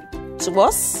been to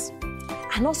us,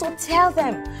 and also tell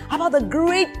them about the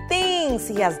great things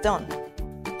he has done.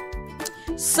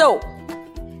 So,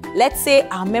 let's say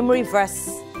our memory verse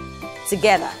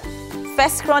together.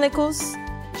 1 Chronicles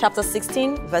chapter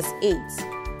 16, verse 8.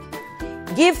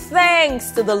 Give thanks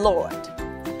to the Lord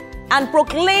and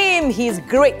proclaim his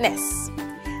greatness.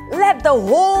 Let the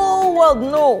whole world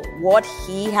know what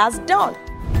he has done.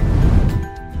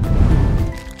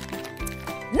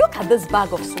 Look at this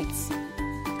bag of sweets.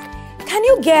 Can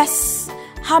you guess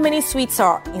how many sweets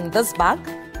are in this bag?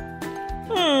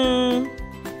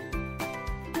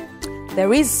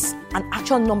 There is an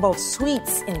actual number of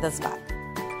sweets in this bag.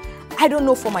 I don't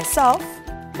know for myself,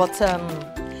 but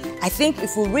I think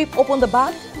if we rip open the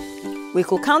bag, we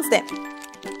could count them.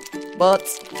 But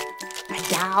I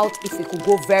doubt if we could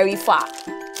go very far.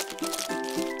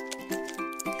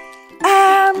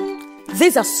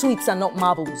 These are sweets and not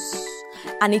marbles.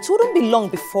 And it wouldn't be long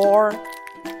before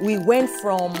we went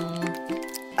from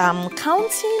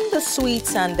counting the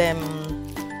sweets and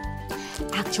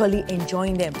actually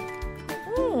enjoying them.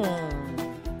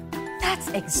 That's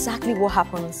exactly what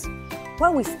happens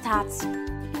when we start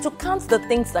to count the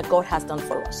things that God has done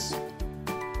for us.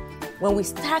 When we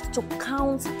start to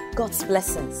count God's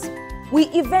blessings, we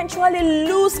eventually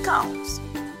lose count.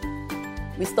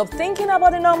 We stop thinking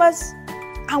about the numbers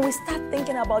and we start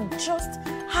thinking about just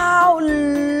how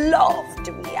loved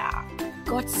we are.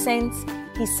 God sent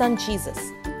his son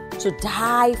Jesus to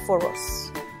die for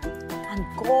us. And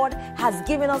God has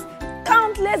given us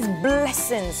countless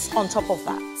blessings on top of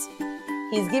that.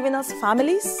 He's given us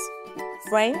families,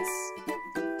 friends,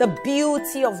 the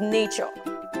beauty of nature,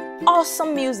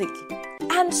 awesome music,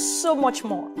 and so much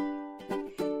more.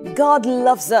 God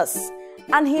loves us,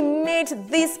 and he made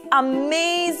this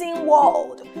amazing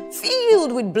world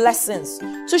filled with blessings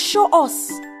to show us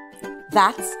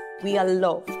that we are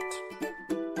loved.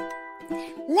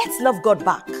 Let's love God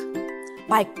back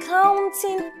by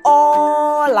counting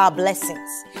all our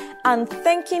blessings and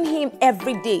thanking him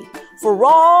every day for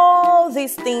all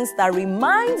these things that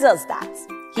reminds us that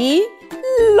he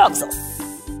loves us.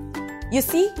 You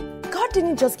see, God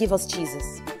didn't just give us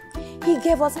Jesus. He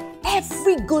gave us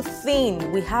every good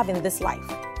thing we have in this life.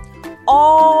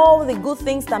 All the good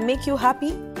things that make you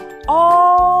happy,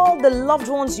 all the loved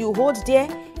ones you hold dear,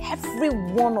 every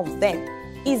one of them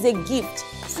is a gift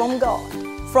from God.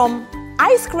 From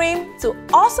ice cream to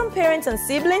awesome parents and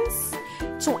siblings,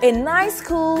 to a nice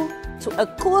school, to a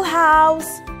cool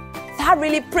house, that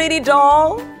really pretty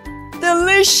doll,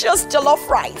 delicious jollof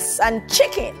rice and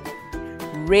chicken,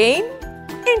 rain,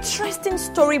 interesting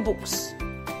storybooks,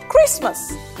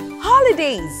 Christmas,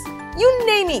 holidays, you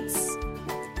name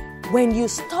it. When you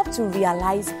stop to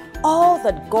realize all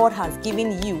that God has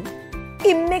given you,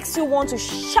 it makes you want to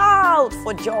shout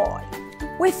for joy.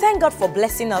 We thank God for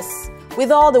blessing us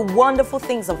with all the wonderful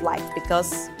things of life,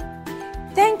 because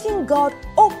thanking God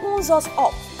opens us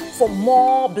up for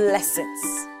more blessings.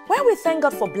 When we thank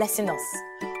God for blessing us,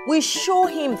 we show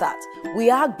him that we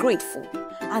are grateful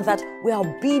and that we are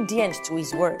obedient to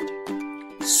his word.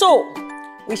 So,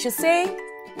 we should say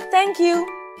thank you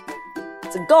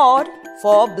to God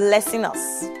for blessing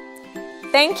us.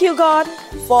 Thank you, God,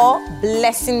 for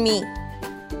blessing me.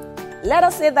 Let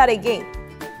us say that again.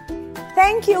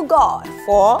 Thank you, God,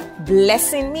 for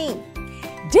blessing me.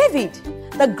 David,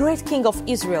 the great king of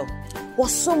Israel,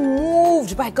 was so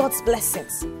moved by God's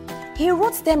blessings. He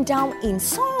wrote them down in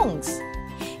songs.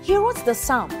 He wrote the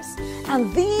Psalms,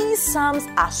 and these Psalms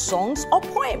are songs or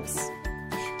poems.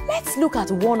 Let's look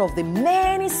at one of the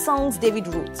many songs David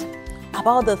wrote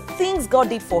about the things God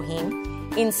did for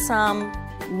him in Psalm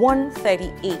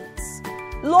 138.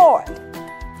 Lord,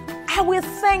 I will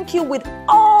thank you with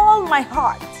all my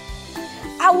heart.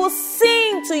 I will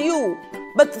sing to you,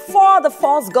 but before the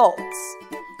false gods.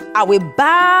 I will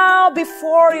bow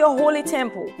before your holy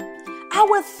temple. I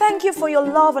will thank you for your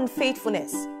love and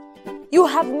faithfulness. You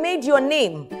have made your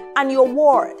name and your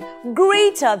word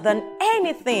greater than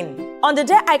anything. On the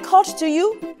day I called to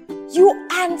you, you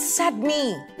answered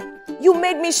me. You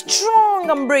made me strong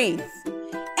and brave.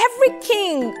 Every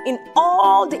king in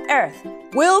all the earth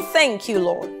will thank you,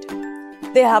 Lord.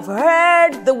 They have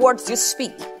heard the words you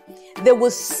speak. They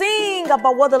will sing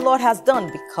about what the Lord has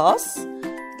done, because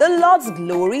the Lord's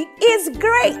glory is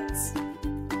great.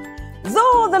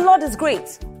 Though the Lord is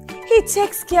great, he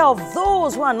takes care of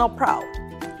those who are not proud,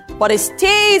 but he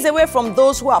stays away from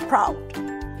those who are proud.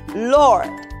 Lord,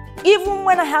 even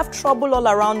when I have trouble all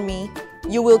around me,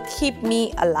 you will keep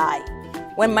me alive.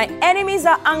 When my enemies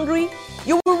are angry,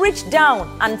 you will reach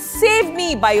down and save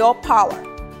me by your power.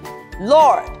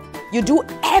 Lord, you do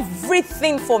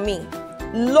everything for me.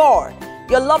 Lord,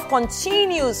 your love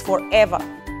continues forever.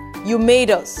 You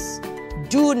made us.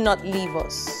 Do not leave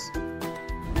us.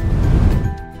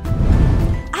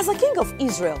 As a king of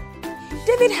Israel,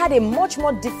 David had a much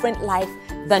more different life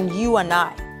than you and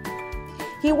I.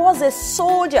 He was a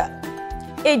soldier,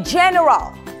 a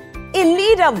general, a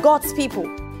leader of God's people.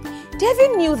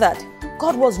 David knew that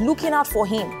God was looking out for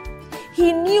him.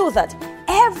 He knew that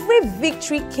every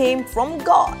victory came from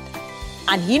God.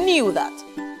 And he knew that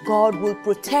God will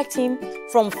protect him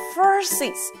from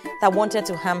forces that wanted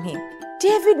to harm him.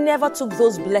 David never took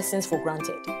those blessings for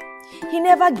granted. He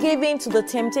never gave in to the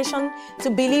temptation to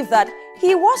believe that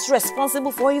he was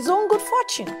responsible for his own good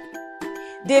fortune.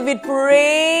 David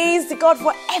praised God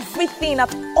for everything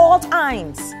at all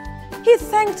times. He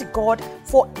thanked God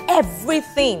for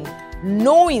everything,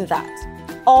 knowing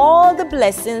that all the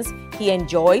blessings he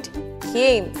enjoyed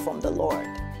came from the Lord.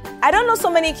 I don't know so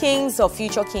many kings or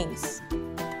future kings,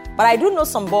 but I do know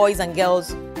some boys and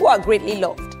girls who are greatly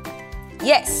loved.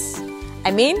 Yes,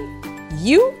 I mean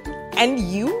you and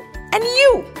you and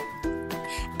you.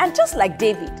 And just like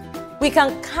David, we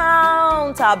can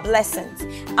count our blessings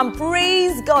and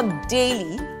praise God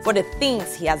daily for the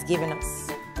things He has given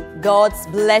us. God's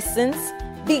blessings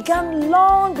began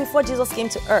long before Jesus came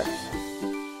to earth.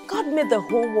 God made the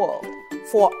whole world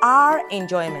for our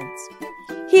enjoyment.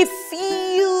 He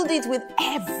filled it with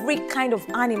every kind of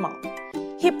animal.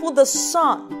 He put the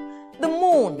sun, the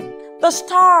moon, the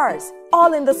stars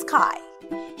all in the sky.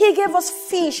 He gave us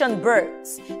fish and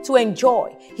birds to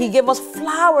enjoy. He gave us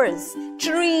flowers,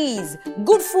 trees,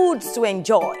 good foods to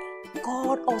enjoy.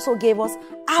 God also gave us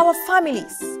our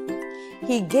families.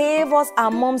 He gave us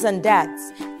our moms and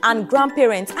dads and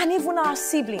grandparents and even our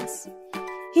siblings.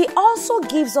 He also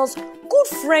gives us good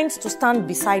friends to stand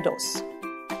beside us.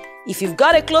 If you've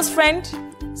got a close friend,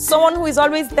 someone who is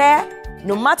always there,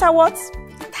 no matter what,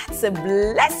 that's a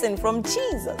blessing from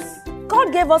Jesus.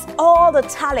 God gave us all the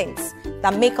talents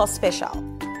that make us special.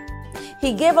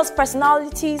 He gave us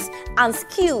personalities and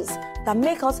skills that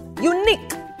make us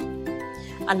unique.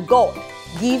 And God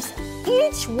gives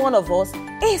each one of us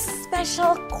a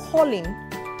special calling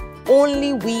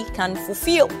only we can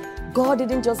fulfill. God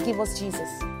didn't just give us Jesus.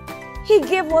 He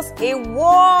gave us a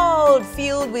world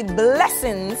filled with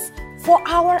blessings for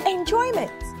our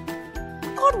enjoyment.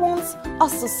 God wants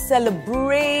us to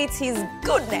celebrate His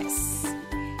goodness.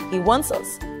 He wants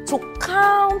us to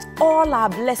count all our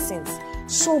blessings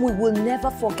so we will never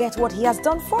forget what He has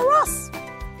done for us.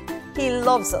 He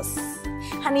loves us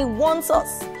and He wants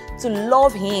us to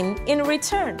love Him in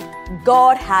return.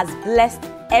 God has blessed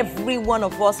every one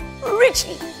of us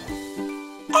richly.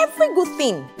 Every good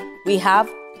thing we have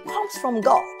comes from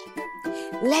God.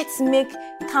 Let's make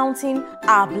counting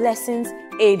our blessings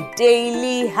a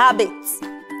daily habit.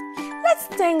 Let's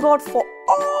thank God for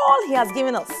all He has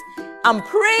given us and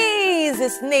praise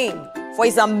His name for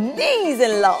His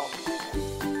amazing love.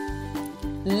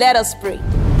 Let us pray.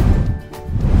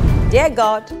 Dear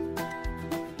God,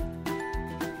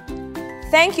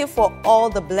 thank You for all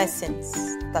the blessings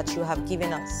that You have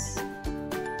given us.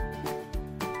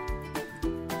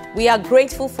 We are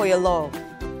grateful for Your love.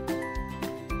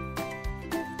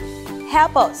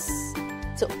 Help us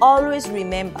to always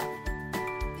remember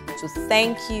to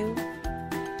thank You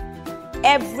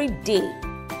every day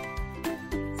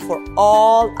for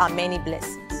all our many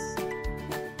blessings.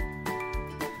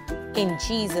 In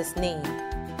Jesus' name,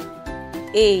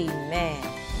 amen.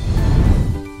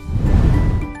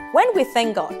 When we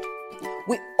thank God,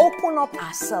 we open up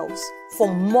ourselves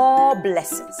for more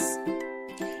blessings.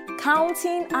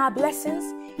 Counting our blessings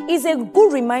is a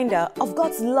good reminder of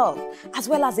God's love, as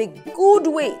well as a good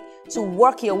way to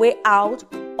work your way out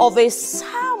of a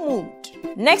sour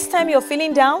mood. Next time you're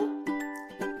feeling down,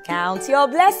 count your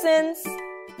blessings.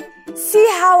 See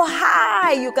how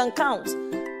high you can count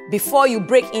before you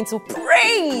break into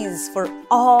praise for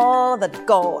all that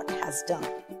God has done.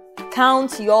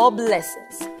 Count your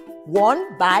blessings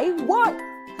one by one.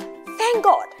 Thank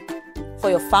God for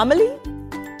your family,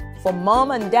 for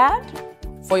mom and dad,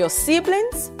 for your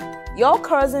siblings, your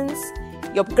cousins,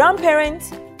 your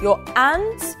grandparents, your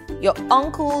aunts, your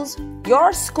uncles,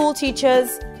 your school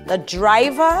teachers, the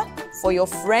driver, for your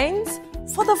friends,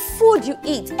 for the food you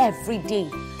eat every day,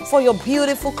 for your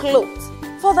beautiful clothes,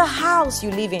 for the house you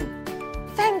live in.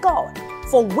 Thank God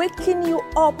for waking you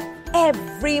up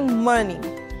every morning,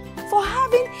 for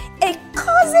having a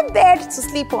cozy bed to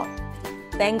sleep on.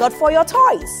 Thank God for your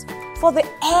toys, for the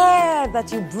air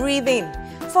that you breathe in,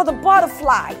 for the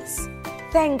butterflies.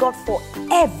 Thank God for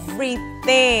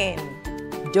everything.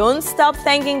 Don't stop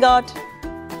thanking God.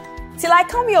 Till I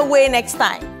come your way next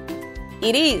time.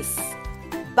 It is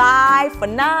bye for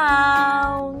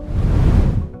now.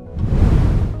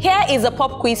 Here is a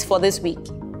pop quiz for this week.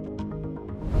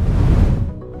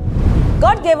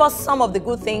 God gave us some of the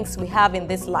good things we have in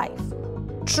this life.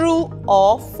 True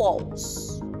or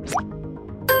false?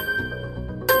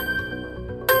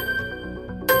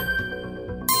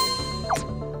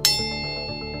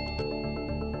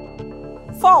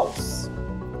 false.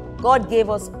 God gave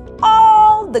us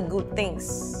all the good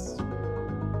things.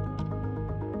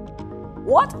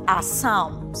 What are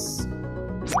Psalms?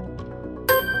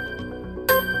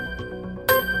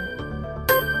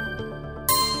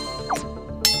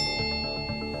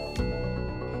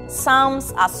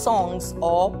 Psalms are songs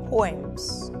or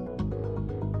poems.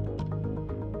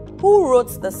 Who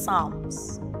wrote the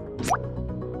Psalms?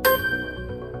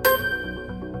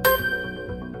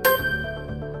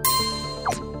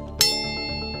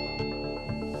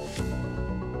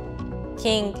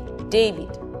 King David.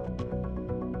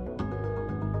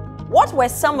 What were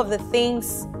some of the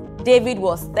things David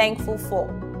was thankful for?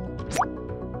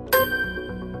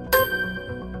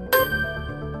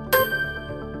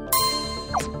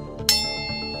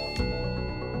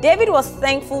 David was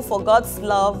thankful for God's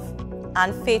love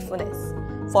and faithfulness,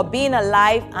 for being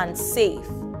alive and safe,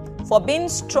 for being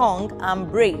strong and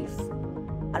brave.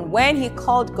 And when he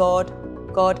called God,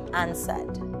 God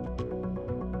answered.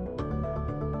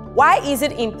 Why is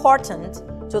it important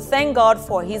to thank God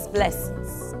for his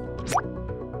blessings?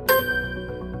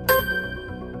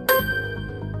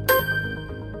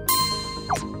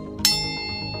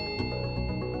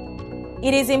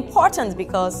 It is important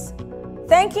because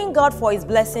thanking God for his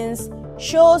blessings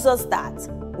shows us that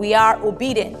we are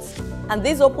obedient, and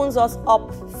this opens us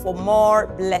up for more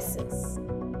blessings.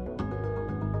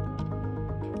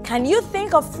 Can you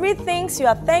think of 3 things you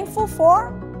are thankful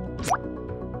for?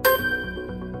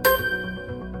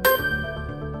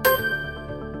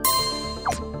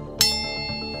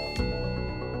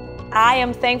 I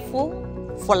am thankful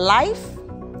for life.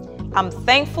 I'm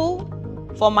thankful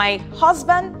for my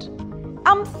husband.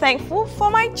 I'm thankful for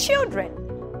my children.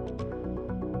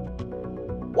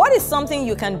 What is something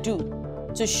you can do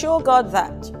to show God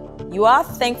that you are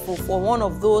thankful for one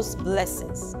of those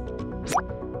blessings?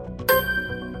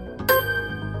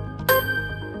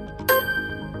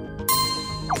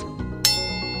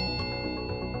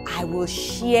 I will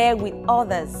share with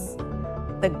others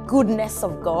the goodness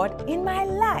of God in my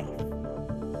life.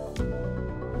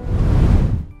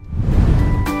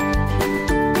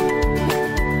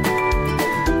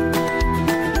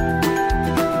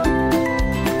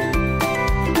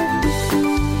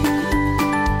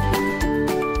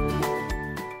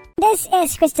 This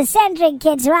is Christocentric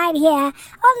Kids right here on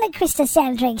the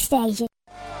Christocentric station.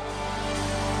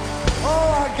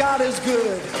 Oh, our God is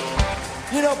good.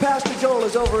 You know, Pastor Joel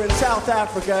is over in South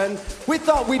Africa, and we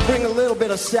thought we'd bring a little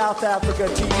bit of South Africa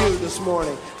to you this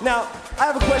morning. Now, I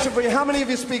have a question for you. How many of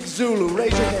you speak Zulu?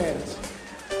 Raise your hands.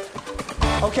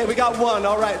 Okay, we got one.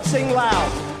 All right, sing loud.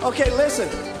 Okay, listen.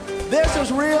 This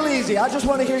is real easy. I just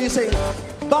want to hear you sing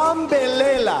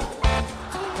Bambelela.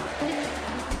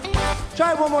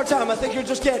 Try it one more time. I think you're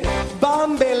just getting it.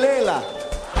 Bambelela.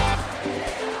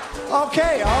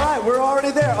 Okay, all right, we're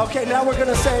already there. Okay, now we're going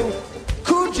to sing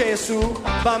Kujesu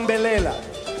Bambelela.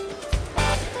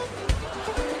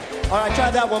 All right,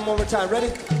 try that one more time. Ready?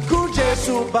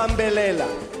 Kujesu Bambelela.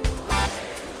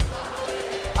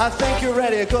 I think you're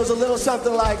ready. It goes a little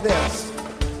something like this.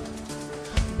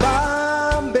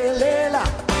 Bambelela,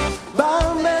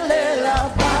 Bambelela,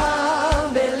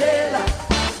 Bambelela,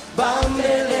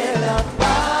 Bambelela,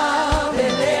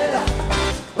 Bambelela,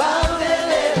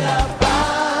 Bambelela, Bambelela,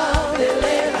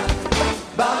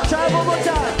 Bambelela. Try it one more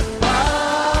time.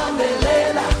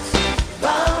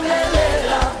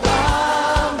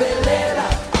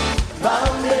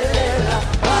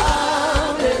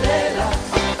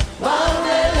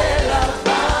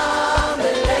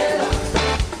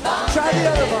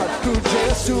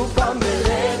 Kujesu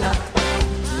Bambelela,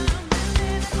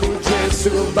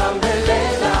 Kujesu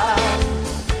Bambelela,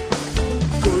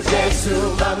 Kujesu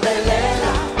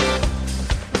Bambelela,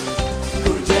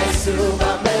 Kujesu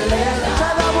Bambelela.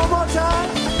 Try that one more time.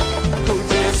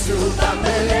 Kujesu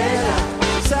Bambelela.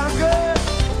 Sound good?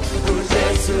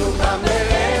 Kujesu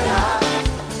Bambelela,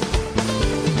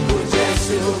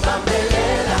 Kujesu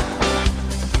Bambelela,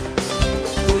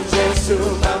 Kujesu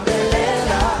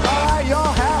Bambelela. All right,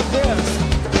 y'all have this.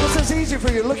 This is easy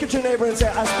for you. Look at your neighbor and say,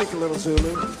 I speak a little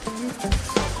Zulu.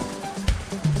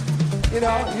 You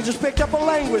know, you just picked up a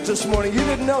language this morning. You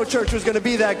didn't know church was going to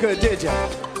be that good, did you?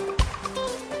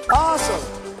 Awesome.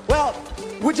 Well,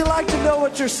 would you like to know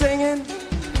what you're singing?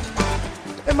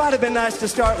 It might have been nice to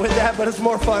start with that, but it's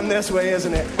more fun this way,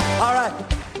 isn't it? All right.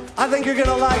 I think you're going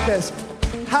to like this.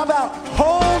 How about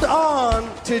Hold On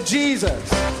to Jesus?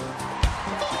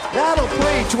 That'll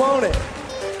preach, won't it?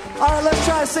 All right, let's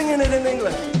try singing it in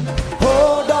English.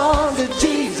 Hold on to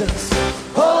Jesus.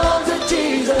 Hold on to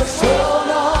Jesus. Hold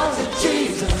on to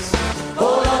Jesus.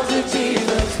 Hold on to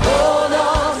Jesus. Hold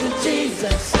on to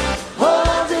Jesus. Hold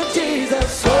on to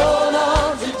Jesus. Hold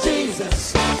on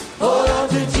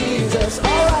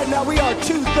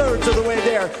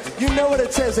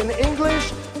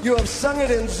you have sung it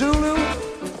in Zulu,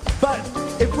 but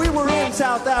if we were in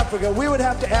South Africa, we would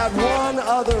have to add one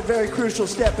other very crucial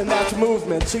step, and that's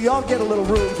movement. So y'all get a little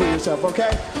room for yourself,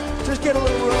 okay? Just get a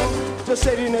little room. Just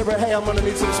say to your neighbor, hey, I'm gonna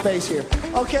need some space here,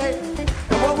 okay?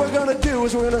 And what we're gonna do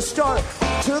is we're gonna start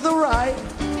to the right.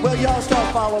 Well, y'all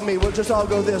start following me. We'll just all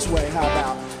go this way, how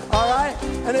about? All right?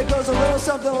 And it goes a little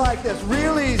something like this,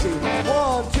 real easy.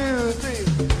 1, 2, 3.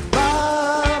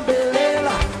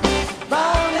 Bambilela,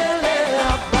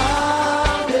 bambilela,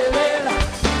 bambilela,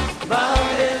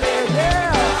 bambilela,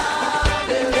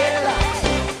 bambilela,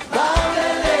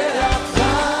 bambilela,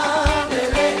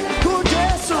 bambilela.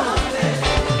 Kujesu,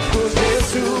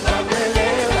 kujesu,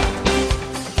 bambilela,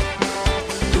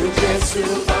 kujesu,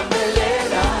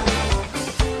 bambilela,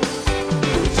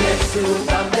 kujesu,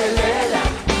 bambilela,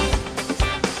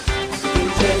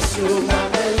 kujesu,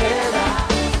 bambilela.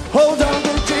 Hold on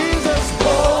to Jesus,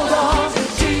 hold on to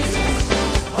Jesus,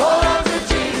 hold on to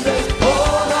Jesus,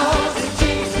 hold on to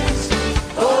Jesus,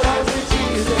 hold on to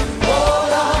Jesus,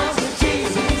 hold on to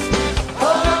Jesus,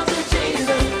 hold on to Jesus, hold on to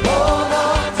Jesus, hold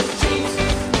on to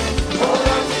Jesus, hold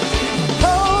on,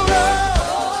 hold on,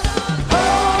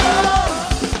 hold on,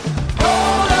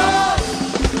 hold on, hold on, hold on,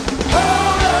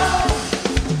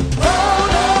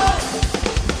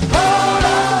 hold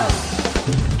on.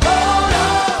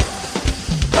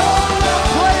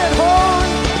 Play it, horn. Hold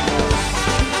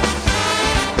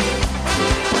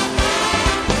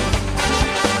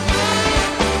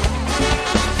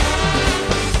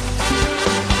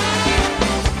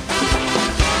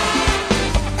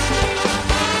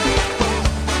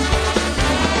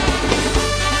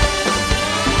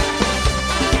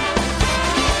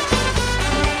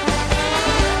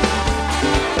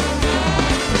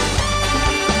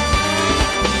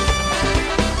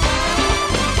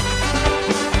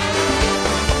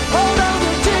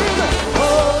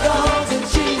on to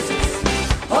Jesus,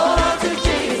 hold on to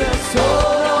Jesus,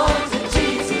 hold on to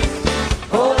Jesus,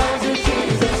 hold on to Jesus, hold on to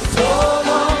Jesus, hold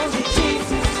on to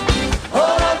Jesus,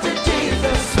 hold on to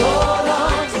Jesus, hold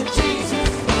on to Jesus.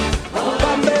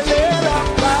 Bambelela,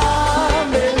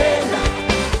 bambelela,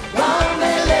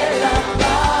 bambelela,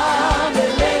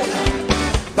 bambelela,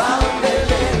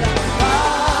 bambelela,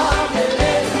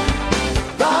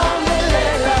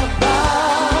 bambelela,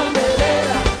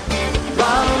 bambelela,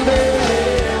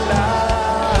 bambelela.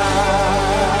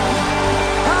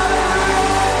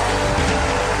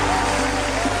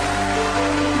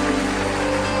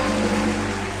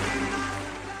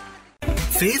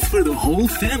 Faith for the whole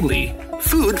family.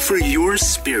 Food for your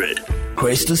spirit.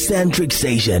 Christocentric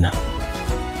Station.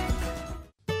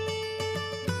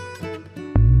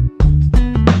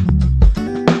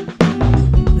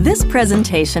 This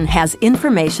presentation has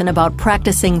information about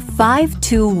practicing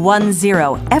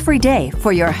 5210 every day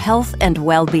for your health and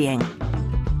well-being.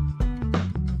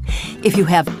 If you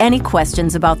have any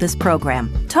questions about this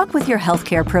program, talk with your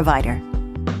healthcare provider.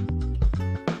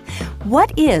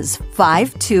 What is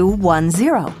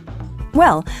 5210?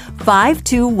 Well,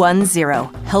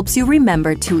 5210 helps you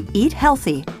remember to eat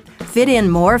healthy, fit in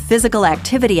more physical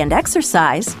activity and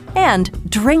exercise, and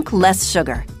drink less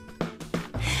sugar.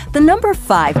 The number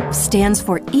 5 stands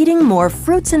for eating more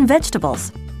fruits and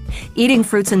vegetables. Eating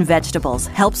fruits and vegetables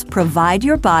helps provide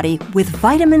your body with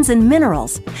vitamins and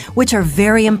minerals, which are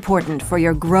very important for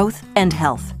your growth and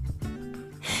health.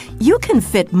 You can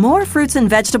fit more fruits and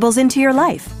vegetables into your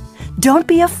life. Don't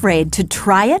be afraid to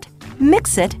try it,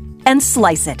 mix it, and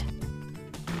slice it.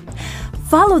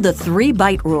 Follow the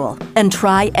 3-bite rule and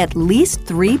try at least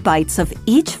 3 bites of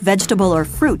each vegetable or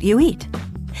fruit you eat.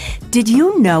 Did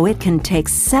you know it can take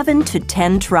 7 to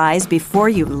 10 tries before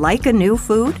you like a new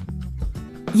food?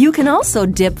 You can also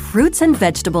dip fruits and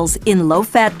vegetables in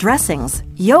low-fat dressings,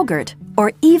 yogurt,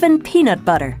 or even peanut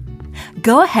butter.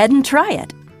 Go ahead and try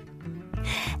it.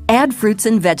 Add fruits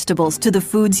and vegetables to the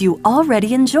foods you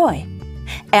already enjoy.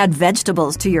 Add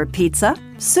vegetables to your pizza,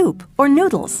 soup, or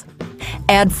noodles.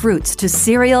 Add fruits to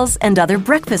cereals and other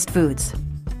breakfast foods.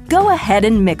 Go ahead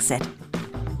and mix it.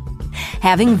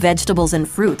 Having vegetables and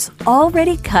fruits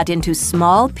already cut into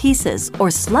small pieces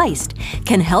or sliced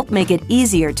can help make it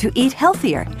easier to eat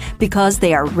healthier because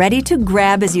they are ready to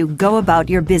grab as you go about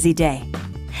your busy day.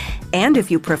 And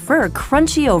if you prefer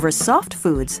crunchy over soft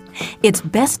foods, it's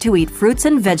best to eat fruits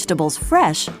and vegetables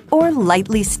fresh or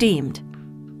lightly steamed.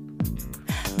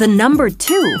 The number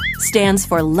 2 stands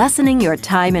for lessening your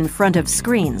time in front of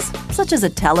screens, such as a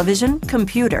television,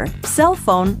 computer, cell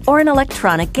phone, or an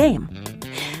electronic game.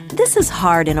 This is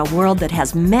hard in a world that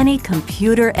has many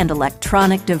computer and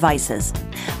electronic devices,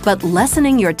 but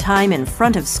lessening your time in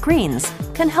front of screens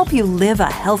can help you live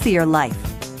a healthier life.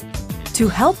 To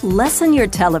help lessen your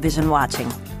television watching,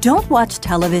 Don't watch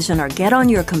television or get on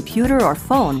your computer or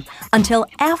phone until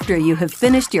after you have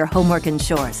finished your homework and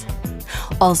chores.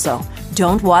 Also,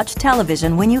 don't watch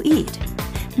television when you eat.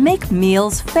 Make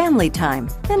meals family time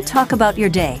and talk about your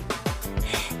day.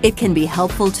 It can be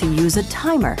helpful to use a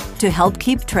timer to help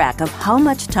keep track of how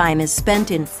much time is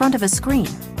spent in front of a screen.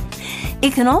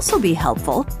 It can also be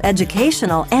helpful,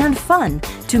 educational, and fun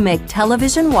to make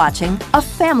television watching a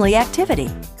family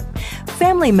activity.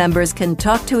 Family members can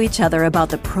talk to each other about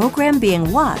the program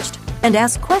being watched and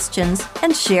ask questions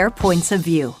and share points of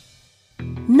view.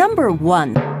 Number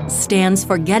 1 stands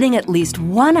for getting at least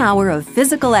 1 hour of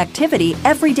physical activity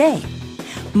every day.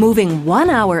 Moving 1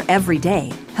 hour every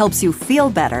day helps you feel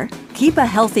better, keep a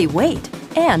healthy weight,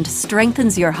 and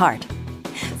strengthens your heart.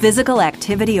 Physical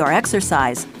activity or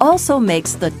exercise also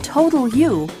makes the total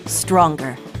you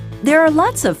stronger. There are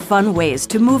lots of fun ways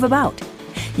to move about.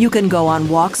 You can go on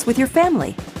walks with your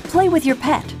family, play with your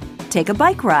pet, take a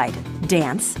bike ride,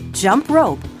 dance, jump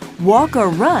rope, walk or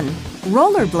run,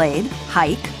 rollerblade,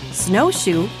 hike,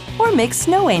 snowshoe, or make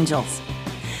snow angels.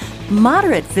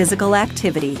 Moderate physical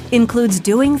activity includes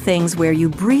doing things where you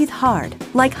breathe hard,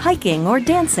 like hiking or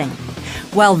dancing,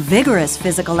 while vigorous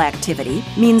physical activity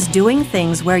means doing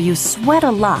things where you sweat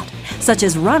a lot, such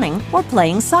as running or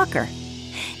playing soccer.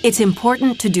 It's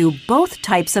important to do both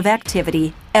types of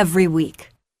activity every week.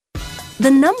 The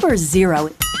number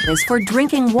 0 is for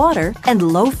drinking water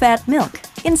and low-fat milk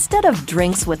instead of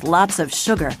drinks with lots of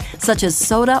sugar, such as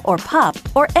soda or pop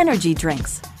or energy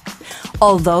drinks.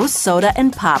 Although soda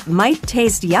and pop might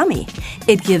taste yummy,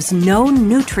 it gives no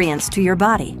nutrients to your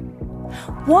body.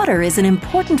 Water is an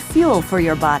important fuel for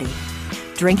your body.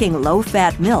 Drinking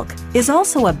low-fat milk is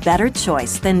also a better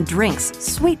choice than drinks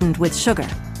sweetened with sugar.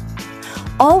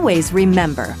 Always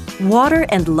remember, water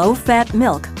and low-fat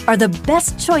milk are the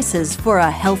best choices for a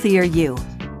healthier you.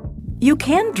 You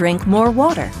can drink more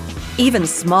water. Even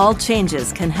small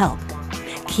changes can help.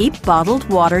 Keep bottled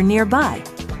water nearby.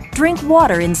 Drink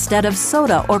water instead of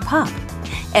soda or pop.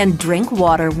 And drink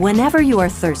water whenever you are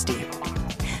thirsty.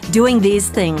 Doing these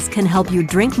things can help you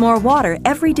drink more water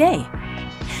every day.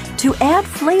 To add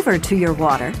flavor to your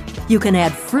water, you can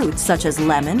add fruits such as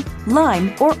lemon,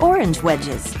 lime, or orange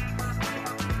wedges.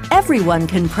 Everyone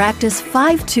can practice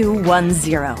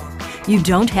 5-2-1-0. You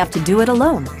don't have to do it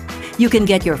alone. You can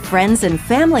get your friends and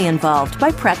family involved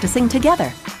by practicing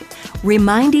together.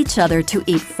 Remind each other to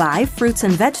eat 5 fruits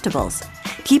and vegetables.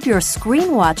 Keep your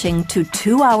screen watching to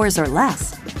 2 hours or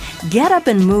less. Get up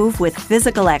and move with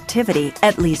physical activity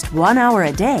at least 1 hour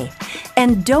a day.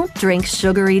 And don't drink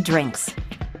sugary drinks.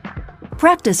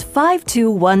 Practice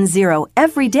 5-2-1-0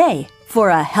 every day for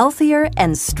a healthier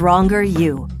and stronger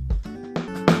you.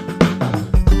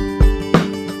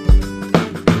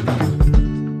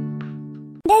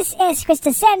 This is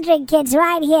Christocentric Kids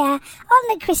right here on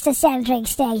the Christocentric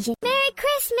station. Merry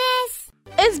Christmas!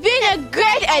 It's been a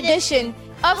great edition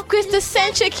of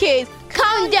Christocentric Kids.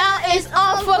 Countdown is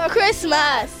on for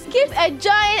Christmas. Keep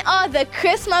enjoying all the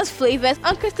Christmas flavors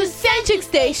on Christocentric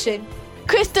station.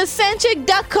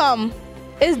 Christocentric.com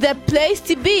is the place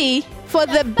to be for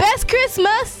the best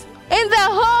Christmas in the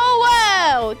whole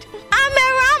world. I'm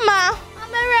Rama.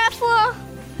 I'm Rafa.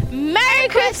 Merry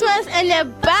Christmas and a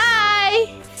bye.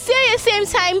 See you same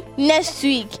time next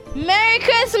week. Merry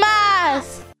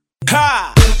Christmas.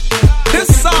 Ha! This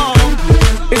song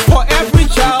is for every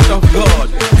child of God.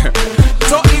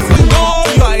 So if you know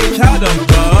you are a child of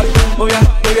God, oh yeah,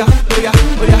 oh yeah, oh yeah,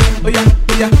 oh yeah, oh yeah,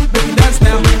 oh yeah, make it dance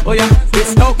now, oh yeah,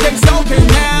 it's okay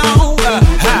now.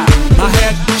 Ha! My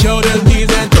head, shoulders,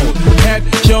 knees and toes. Head,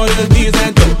 shoulders, knees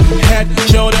and toes. Head,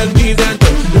 shoulders, knees and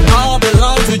toes. It all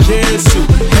belongs to Jesus.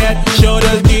 Head,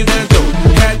 shoulders, knees and toes.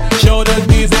 Head, shoulders,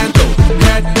 knees and toes.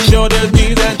 Head, shoulders,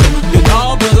 knees and toes. It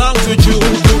all belongs to you.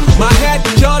 My head,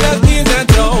 shoulders, knees and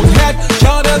toes. Head,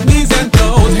 shoulders, knees and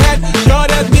toes. Head,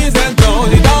 shoulders, knees and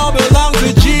toes. It all belongs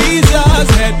to Jesus.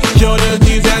 Head, shoulders,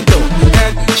 knees and toes.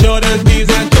 Head, shoulders, knees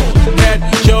and toes. Head,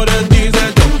 shoulders, knees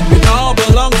and toes. It all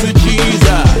belongs to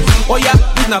Jesus. Oh yeah,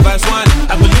 this is verse 1.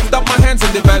 I will lift up my hands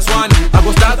in the verse 1. I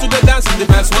will start to the dance in the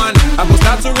verse 1. I will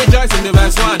start to rejoice in the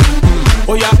verse 1.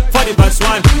 Oh yeah, for the verse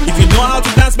 1. If you know how to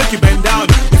dance, make you bend down.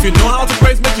 If you know how to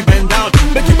praise, make you bend down.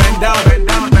 Make you bend down, bend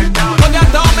down, bend down. Oh yeah,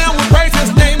 down man will praise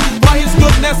his name for his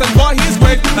goodness and for his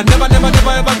grace. And never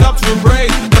ever stop to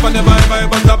praise. Never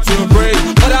ever stop to praise.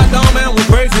 Oh that down man will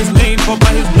praise his name for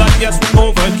by his blood, yes,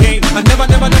 overcame. And never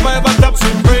ever stop to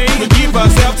praise. We give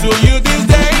ourselves to you this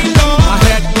day, Lord. My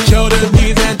head, shoulders,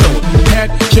 knees and toes.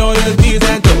 Head, shoulders, knees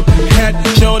and toes. Head,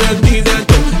 shoulders, knees and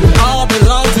toes. It all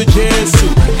belongs to Jesus.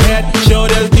 Head,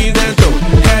 shoulders, knees and toes.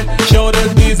 Head,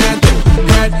 shoulders, knees and toes.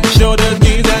 Head, shoulders,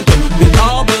 knees and toes. It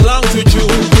all belongs to you.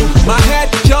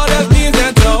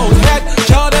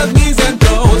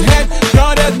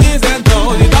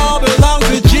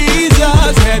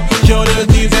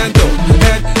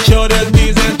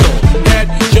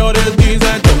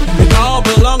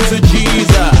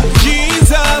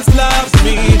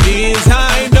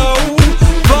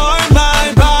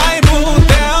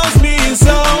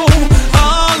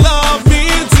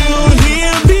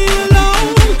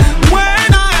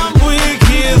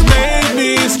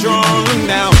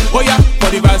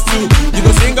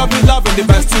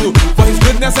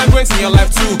 our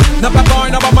life too. Not by power,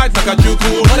 not by might, like a Jew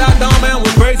cool. But that down man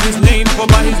will praise his name, for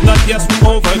by his blood, yes, we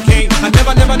overcame. I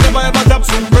never ever doubt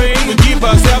to